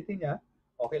yung quality niya,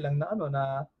 okay lang na, na,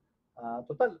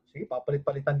 total, sige,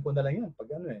 papalit-palitan ko na lang yan, pag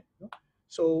no?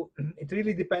 So it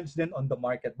really depends then on the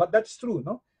market. But that's true,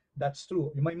 no? That's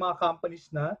true. May mga companies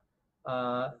na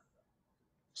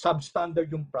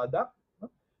substandard yung product, no?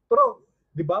 Pero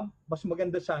 'di ba, mas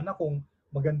maganda sana kung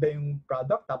maganda yung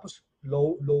product tapos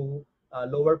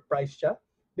lower price siya.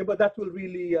 'Di ba, that will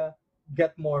really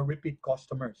get more repeat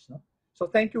customers, no?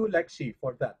 So thank you Lexi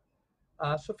for that.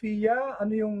 Sophia,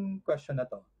 ano yung question na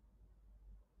to?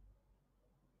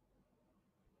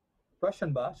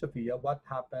 Question ba, Sophia? What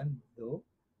happened though?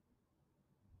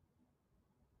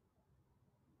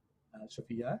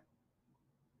 Sophia?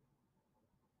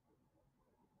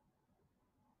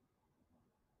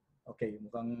 Okay,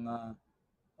 mukhang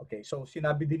okay. So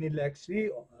sinabi din ni Lexi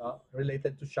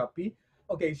related to Shopee.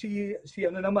 Okay, si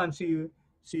ano naman si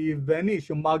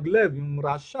Venice, yung maglev, yung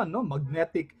Russian, no?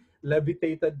 Magnetic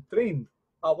levitated train.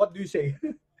 What do you say?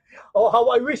 Oh,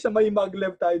 how I wish na may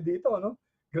maglev tayo dito, no?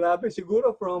 Grabe,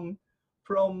 siguro from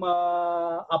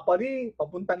Apari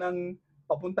papunta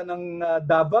ng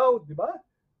Davao, di ba?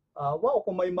 Wow,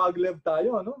 kung may maglev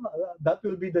tayo, no? That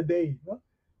will be the day, no?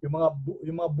 Yung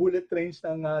mga bullet trains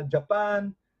ng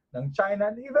Japan, ng China,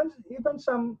 and even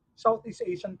some Southeast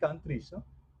Asian countries, no?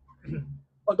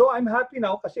 Although I'm happy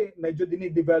now kasi medyo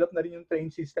dinidevelop na rin yung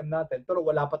train system natin, pero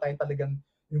wala pa tayong talagang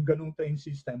yung ganung train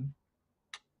system.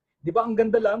 'Di ba ang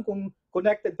ganda lang kung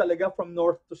connected talaga from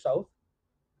north to south?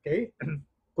 Okay?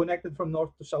 Connected from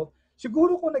north to south.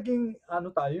 Siguro kung naging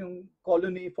tayo yung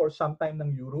colony for some time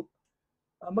ng Europe,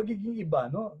 magiging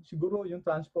iba, no? Siguro yung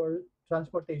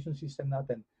transportation system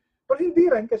natin. Pero hindi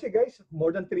rin kasi guys,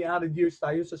 more than 300 years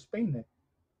tayo sa Spain, eh.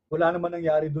 Wala naman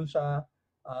nangyari dun sa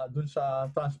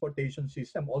transportation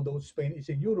system, although Spain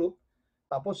is in Europe.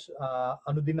 Tapos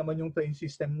ano din naman yung train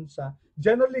system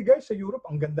generally guys sa Europe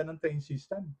ang ganda ng train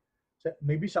system.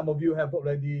 Maybe some of you have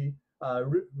already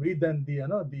ridden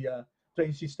the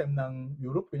train system ng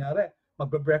Europe. Kunyari,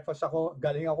 magbe-breakfast ako,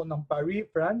 galing ako ng Paris,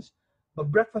 France,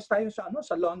 mag-breakfast tayo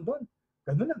sa London.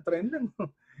 Ganun lang, train lang.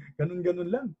 Ganun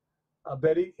lang.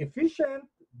 Very efficient,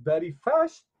 very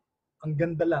fast. Ang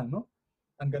ganda lang, no?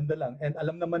 Ang ganda lang. And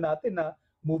alam naman natin na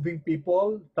moving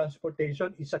people,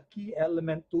 transportation is a key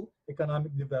element to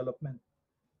economic development.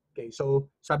 Okay, so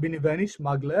sabi ni Venice,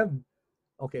 maglev.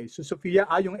 Okay, so Sofia,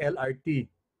 yung LRT.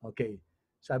 Okay,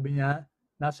 sabi niya,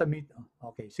 nasa meet.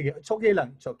 Okay, sige, it's okay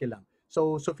lang.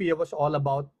 So Sofia was all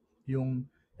about yung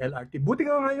LRT. Buti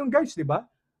nga ngayon guys, di ba?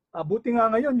 Buti nga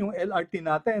ngayon yung LRT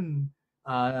natin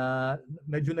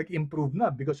medyo nag-improve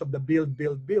na because of the build.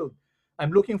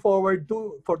 I'm looking forward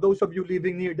to, for those of you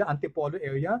living near the Antipolo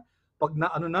area, pag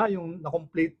yung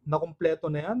nakompleto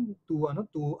na yan to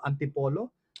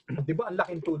Antipolo, 'di ba? Ang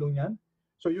laking tulong yan.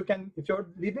 So you can, if you're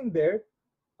living there,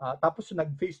 tapos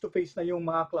nag face to face na yung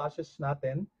mga classes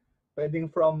natin, pwedeng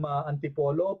from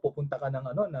Antipolo pupunta ka ng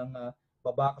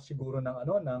baba ka siguro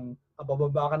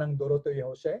bababa ka ng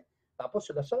Doroteo Jose, tapos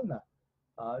Lasal na.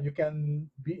 You can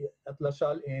be at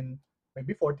Lasal in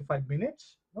maybe 45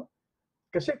 minutes, no?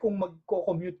 Kasi kung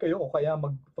magko-commute kayo o kaya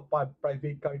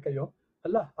mag-private car kayo,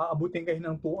 aabutin kayo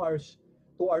ng 2 hours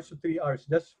to 3 hours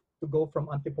just to go from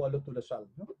Antipolo to Lasal,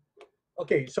 no?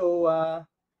 Okay, so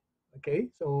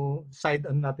side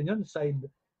natin yun, side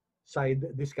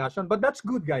discussion, but that's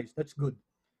good guys, that's good.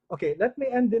 Okay, let me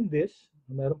end in this.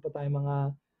 Meron pa tayong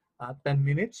mga 10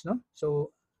 minutes, no? So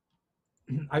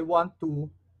I want to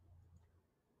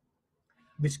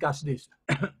discuss this.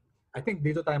 I think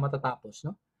dito tayo matatapos,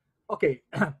 no? Okay.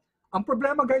 Ang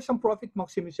problema guys ng profit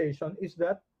maximization is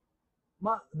that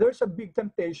there's a big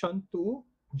temptation to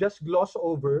just gloss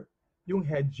over yung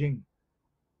hedging.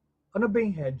 Ano ba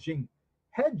yung hedging?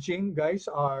 Hedging, guys,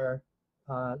 are,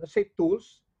 let's say,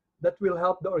 tools that will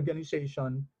help the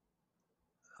organization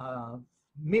uh,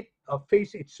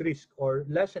 face its risk or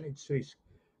lessen its risk.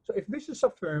 So if this is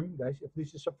a firm, guys, if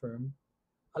this is a firm,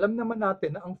 alam naman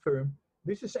natin na ang firm,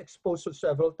 this is exposed to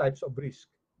several types of risk.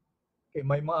 Okay,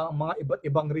 may mga iba't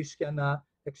ibang risk yan na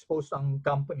exposed ang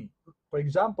company. For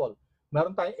example,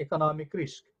 meron tayong economic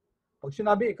risk. Pag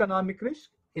sinabi economic risk,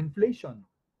 inflation.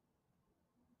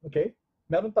 Okay?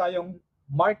 Meron tayong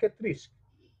market risk.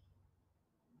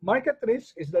 Market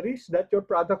risk is the risk that your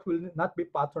product will not be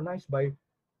patronized by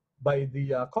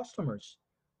the customers.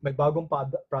 May bagong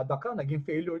product ka, naging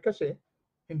failure kasi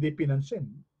hindi pinansin.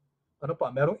 Ano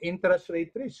pa? Merong interest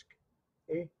rate risk.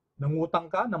 Okay? Nangutang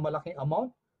ka ng malaking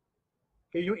amount.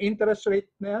 Okay, yung interest rate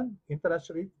na yan,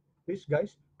 interest rate risk,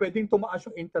 guys, pwedeng tumaas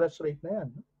yung interest rate na yan.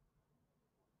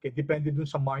 Okay, depende dun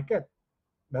sa market.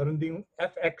 Meron ding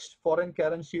FX, foreign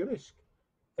currency risk.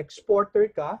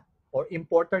 Exporter ka or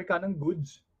importer ka ng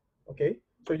goods. Okay?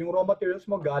 So yung raw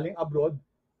materials mo galing abroad,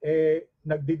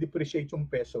 nagde-depreciate yung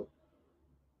peso.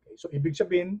 Okay, so ibig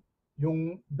sabihin,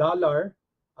 yung dollar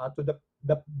to the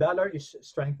dollar is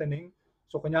strengthening.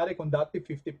 So kunyari kung dati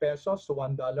 50 pesos to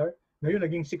 $1, ngayon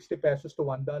naging 60 pesos to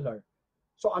 $1.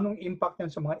 So anong impact yan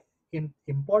sa mga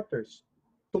importers?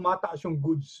 Tumataas yung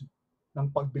goods ng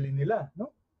pagbili nila,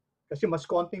 no? Kasi mas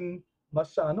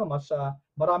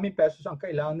maraming pesos ang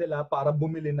kailangan nila para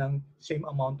bumili ng same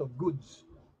amount of goods.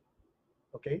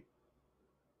 Okay?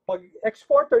 Pag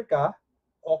exporter ka,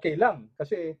 okay lang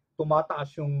kasi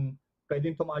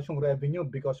pwedeng tumaas yung revenue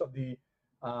because of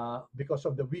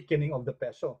the weakening of the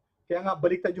peso. Kaya nga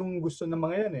baliktad yung gusto ng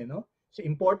mga yan no? Si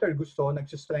importer gusto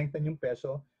nagsi-strengthen yung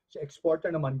peso, si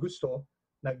exporter naman gusto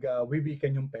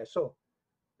nag-weaken yung peso.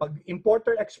 Pag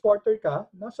importer-exporter ka,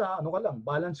 nasa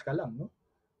balance ka lang, no?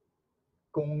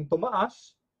 Kung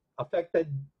tumaas,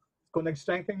 kung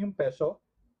nag-strengthen yung peso,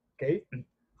 okay?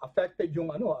 Affected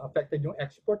yung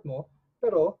export mo,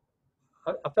 pero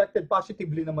affected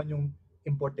positively naman yung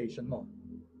importation mo.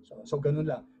 So ganun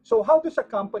lang. So how does a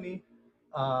company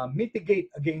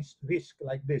mitigate against risk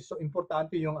like this? So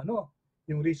importante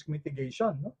yung risk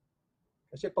mitigation, no?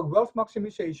 Kasi pag wealth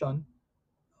maximization,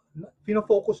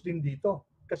 fino-focus din dito.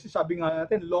 Kasi sabi nga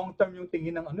natin, long-term yung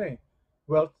tingin ng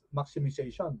wealth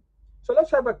maximization. So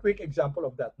let's have a quick example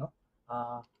of that, no?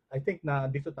 I think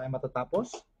na dito tayo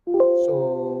matatapos. So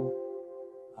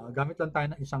gamit lang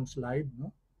tayo ng isang slide,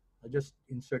 no? I'll just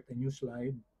insert a new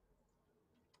slide.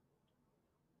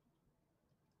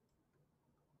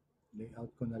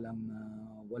 Layout ko na lang na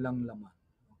walang laman.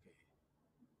 Okay.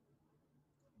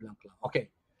 Blank lang. Okay.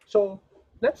 So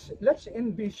let's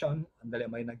envision, andali,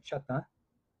 may nag-chat ha.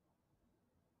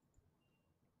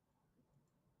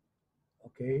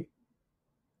 Okay.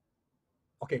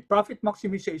 Okay, profit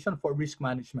maximization for risk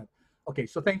management. Okay,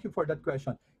 so thank you for that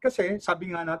question. Kasi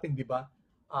sabi nga natin, di ba,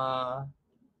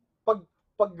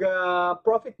 pag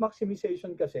profit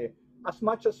maximization kasi, as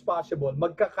much as possible,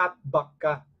 magka-cut back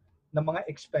ka ng mga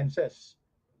expenses.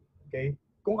 Okay?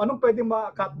 Kung anong pwede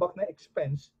ma-cut back na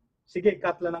expense, sige,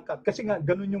 cut lang ng cut. Kasi nga,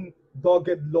 ganun yung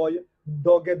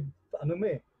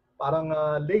parang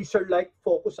laser-like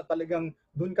focus na talagang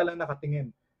dun ka lang nakatingin.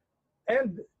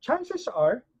 And chances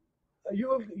are,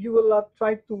 you will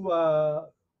try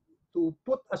to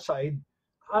put aside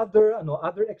other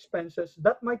expenses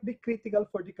that might be critical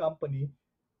for the company,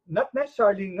 not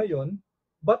necessarily ngayon,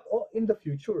 but in the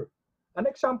future. An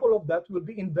example of that will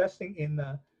be investing in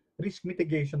risk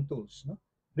mitigation tools, no?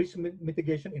 Risk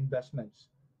mitigation investments.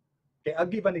 Okay, I'll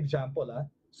give an example.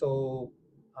 So,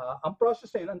 ang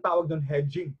process na yun, ang tawag doon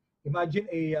hedging. Imagine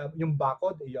yung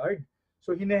bakod, a yard.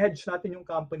 So, hine-hedge natin yung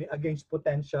company against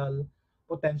potential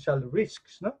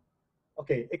risks, no?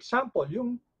 Okay, example,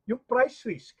 yung price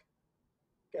risk.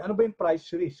 Okay, ano ba yung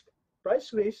price risk? Price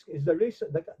risk is the risk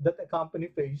that a company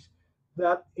face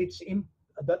that its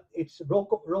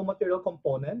raw material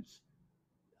components,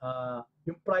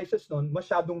 yung prices nun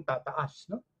masyadong tataas,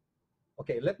 no?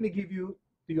 Okay, let me give you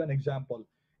an example.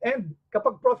 And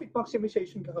kapag profit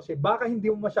maximization ka kasi, baka hindi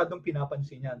mo masyadong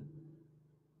pinapansin yan.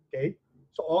 Okay?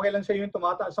 So okay lang sa iyo yung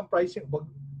tumataas ang pricing. Wag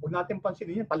natin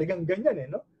pansinin yan. Talagang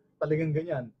ganyan no? Talagang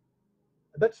ganyan.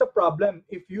 That's a problem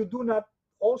if you do not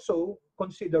also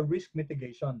consider risk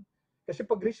mitigation. Kasi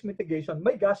pag risk mitigation,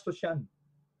 may gastos yan.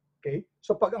 Okay?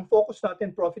 So pag ang focus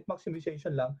natin profit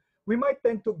maximization lang, we might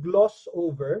tend to gloss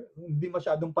over, hindi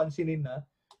masyadong pansinin na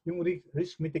yung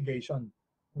risk mitigation.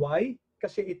 Why?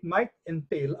 Kasi it might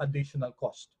entail additional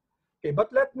cost. Okay,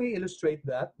 but let me illustrate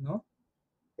that, no?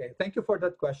 Okay, thank you for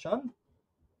that question.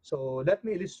 So let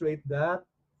me illustrate that.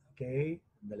 Okay,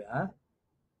 dali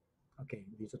Okay,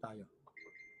 dito tayo.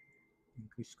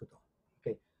 Increase ko to.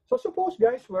 Okay. So suppose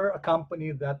guys, we're a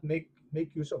company that make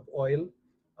use of oil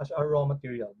as our raw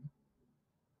material.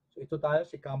 So ito tayo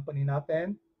si company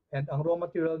natin, and ang raw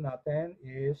material natin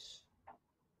is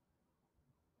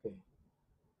okay.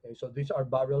 Okay, so these are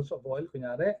barrels of oil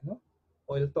kunyari, no?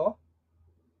 Oil to.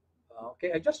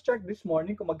 Okay, I just checked this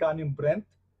morning kung magkano yung Brent.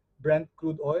 Brent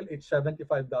crude oil, it's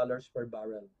 $75 per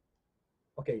barrel.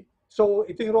 Okay, so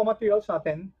ito yung raw materials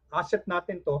natin, asset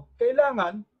natin to.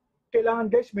 Kailangan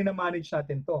guys, minamanage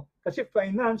natin to. Kasi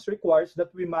finance requires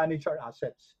that we manage our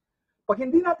assets. Pag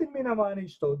hindi natin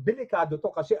minamanage to, delikado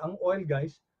to kasi ang oil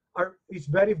guys is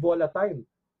very volatile.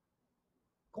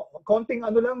 Konting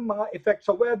ano lang, mga effect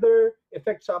sa weather,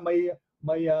 effect sa may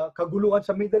kaguluhan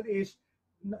sa Middle East,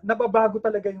 nababago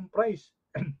talaga yung price.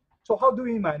 So how do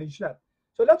we manage that?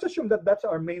 So let's assume that that's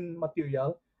our main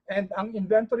material and ang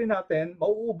inventory natin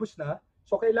mauubos na.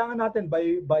 So kailangan natin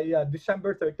by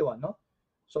December 31, no?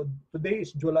 So today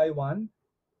is July 1.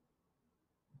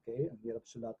 Okay, ang hirap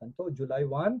sulatan to. July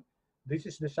 1. This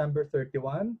is December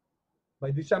 31.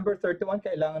 By December 31,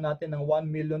 kailangan natin ng 1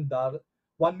 million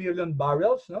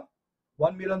barrels, no?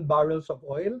 1 million barrels of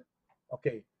oil.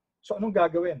 Okay. So anong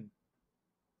gagawin?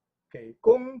 Okay,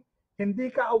 kung hindi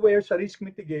ka aware sa risk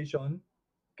mitigation,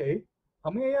 okay,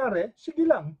 ang mangyayari, sige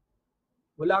lang.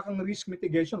 Wala kang risk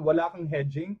mitigation, wala kang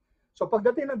hedging. So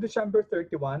pagdating ng December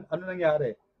 31, ano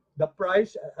nangyari? The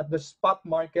price at the spot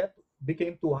market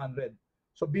became 200.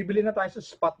 So bibili na tayo sa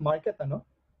spot market, ano?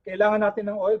 Kailangan natin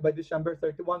ng oil by December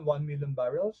 31, 1 million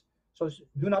barrels. So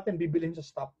doon natin bibilhin sa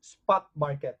spot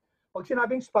market. Pag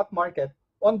sinabing spot market,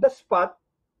 on the spot,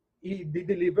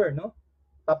 i-deliver, no?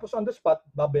 Tapos on the spot,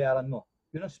 babayaran mo.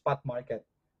 Yun ang spot market.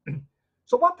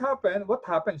 So what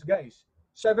happens guys?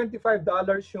 $75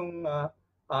 yung,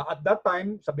 at that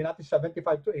time, sabi natin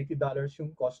 $75 to $80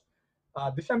 yung cost.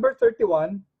 December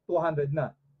 31, 200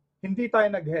 na. Hindi tayo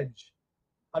nag-hedge.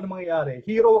 Ano mangyayari?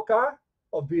 Hero ka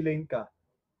o villain ka?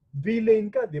 Villain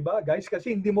ka, di ba guys?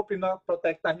 Kasi hindi mo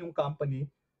pinaprotektahan yung company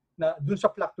na dun sa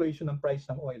fluctuation ng price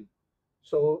ng oil.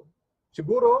 So,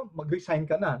 siguro mag-resign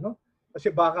ka na, no?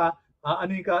 Kasi baka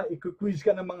i-quiz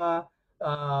ka ng mga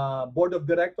board of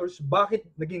directors, bakit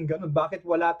naging ganun? Bakit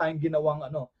wala tayong ginawang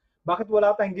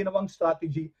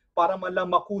strategy para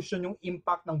malang makusyon yung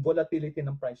impact ng volatility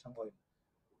ng price ng oil?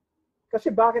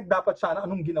 Kasi bakit dapat sana,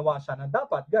 anong ginawa sana?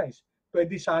 Dapat guys,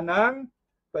 pwede sanang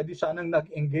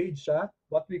nag-engage sa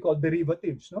what we call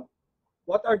derivatives, no?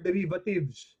 What are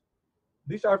derivatives?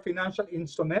 These are financial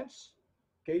instruments,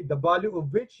 okay, the value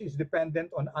of which is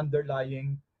dependent on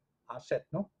underlying asset,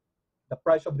 no? The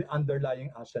price of the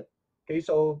underlying asset. Okay,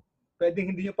 so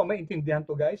pwedeng hindi nyo pa maintindihan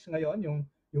to guys ngayon,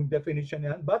 yung definition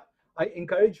yan, but I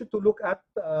encourage you to look at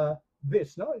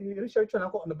this, no? I-research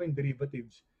lang kung ano ba yung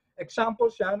derivatives.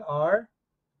 Examples yan are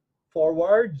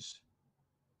forwards,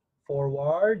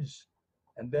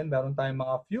 and then meron tayong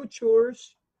mga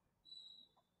futures,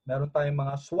 meron tayong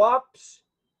mga swaps,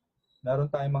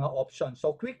 meron tayong mga options.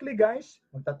 So quickly guys,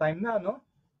 magta-time na, no?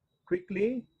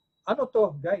 Quickly, ano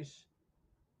to guys?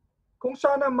 Kung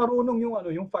sana marunong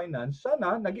yung finance,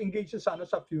 sana nag-engage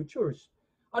sa futures.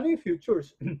 Ano yung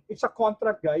futures? It's a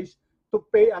contract guys to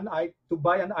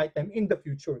buy an item in the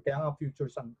future. Kaya nga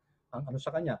futures ang ano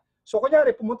sa kanya. So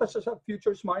kunyari pumunta sa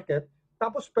futures market,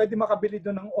 tapos pwede makabili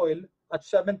doon ng oil at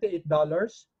 $78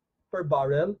 per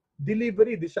barrel,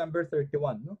 delivery December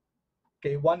 31, no?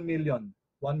 Okay, 1 million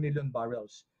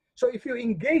barrels. So if you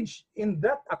engage in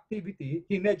that activity,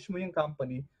 hinedge mo yung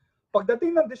company,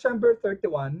 pagdating ng December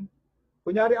 31,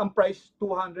 kunyari ang price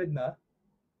 200 na,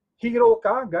 hero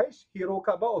ka guys? Hero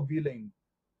ka ba o villain?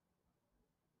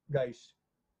 Guys,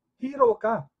 hero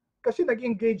ka. Kasi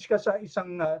nag-engage ka sa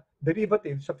isang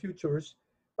derivative sa futures,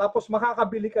 tapos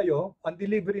makakabili kayo, ang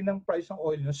delivery ng price ng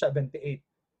oil ng 78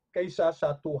 kaysa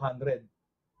sa 200.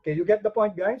 Okay, you get the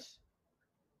point guys?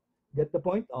 Get the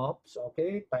point? Oops,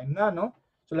 okay, time na, no?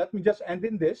 So let me just end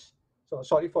in this. So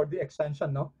sorry for the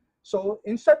extension, no? So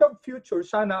instead of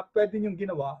futures, sana pwede niyong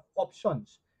ginawa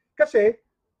options. Kasi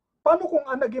paano kung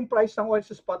ang naging price ng oil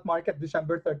sa spot market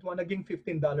December 31 naging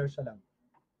 $15 na lang?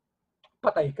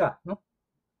 Patay ka, no?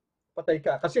 Patay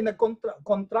ka. Kasi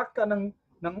nag-contract ka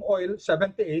ng oil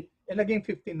 78 naging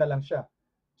 15 na lang siya.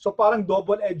 So parang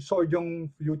double-edged sword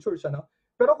yung futures, ano?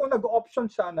 Pero kung nag-option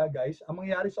sana, guys, ang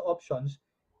mangyayari sa options,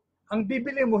 ang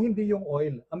bibili mo hindi yung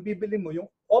oil, ang bibili mo yung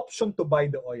option to buy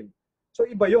the oil. So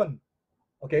iba 'yon.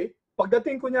 Okay?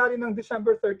 Pagdating kunyari ng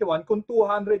December 31, kung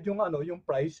 200 yung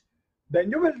price, then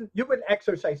you will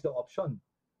exercise the option.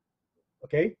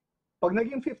 Okay? Pag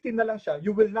naging 15 na lang siya,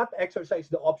 you will not exercise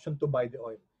the option to buy the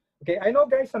oil. Okay, I know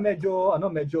guys na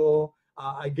medyo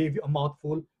I gave you a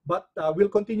mouthful, but we'll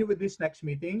continue with this next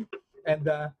meeting. And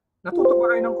natuto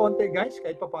ba kayo ng konti guys?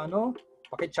 Kahit pa paano,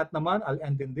 paki-chat naman, I'll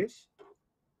end in this.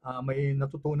 May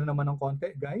natutunan naman ng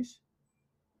konti guys.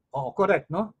 Oh,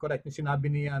 correct, no? Correct. Yung sinabi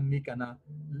ni Mika na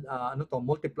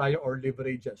multiplier or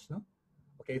leverages, no?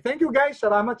 Okay, thank you guys.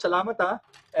 Salamat ha.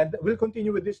 And we'll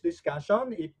continue with this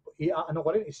discussion.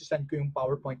 Isi-send ko yung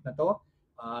PowerPoint na to,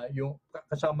 yung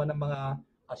kasama ng mga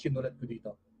sinulat ko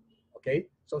dito. Okay?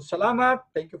 So salamat.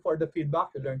 Thank you for the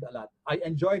feedback. You learned a lot. I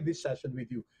enjoyed this session with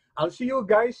you. I'll see you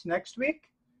guys next week,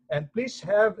 and please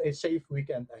have a safe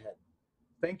weekend ahead.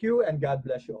 Thank you and God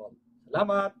bless you all.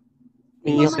 Salamat.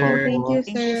 Thank you, sir. Thank you,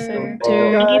 Thank you, sir. Thank you sir.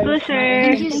 Thank you guys. po, sir.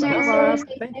 Thank you, sir. Salamat.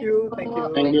 Thank you.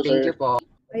 Thank you, sir.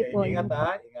 Okay, ingat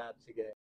ha. Ingat. Sige.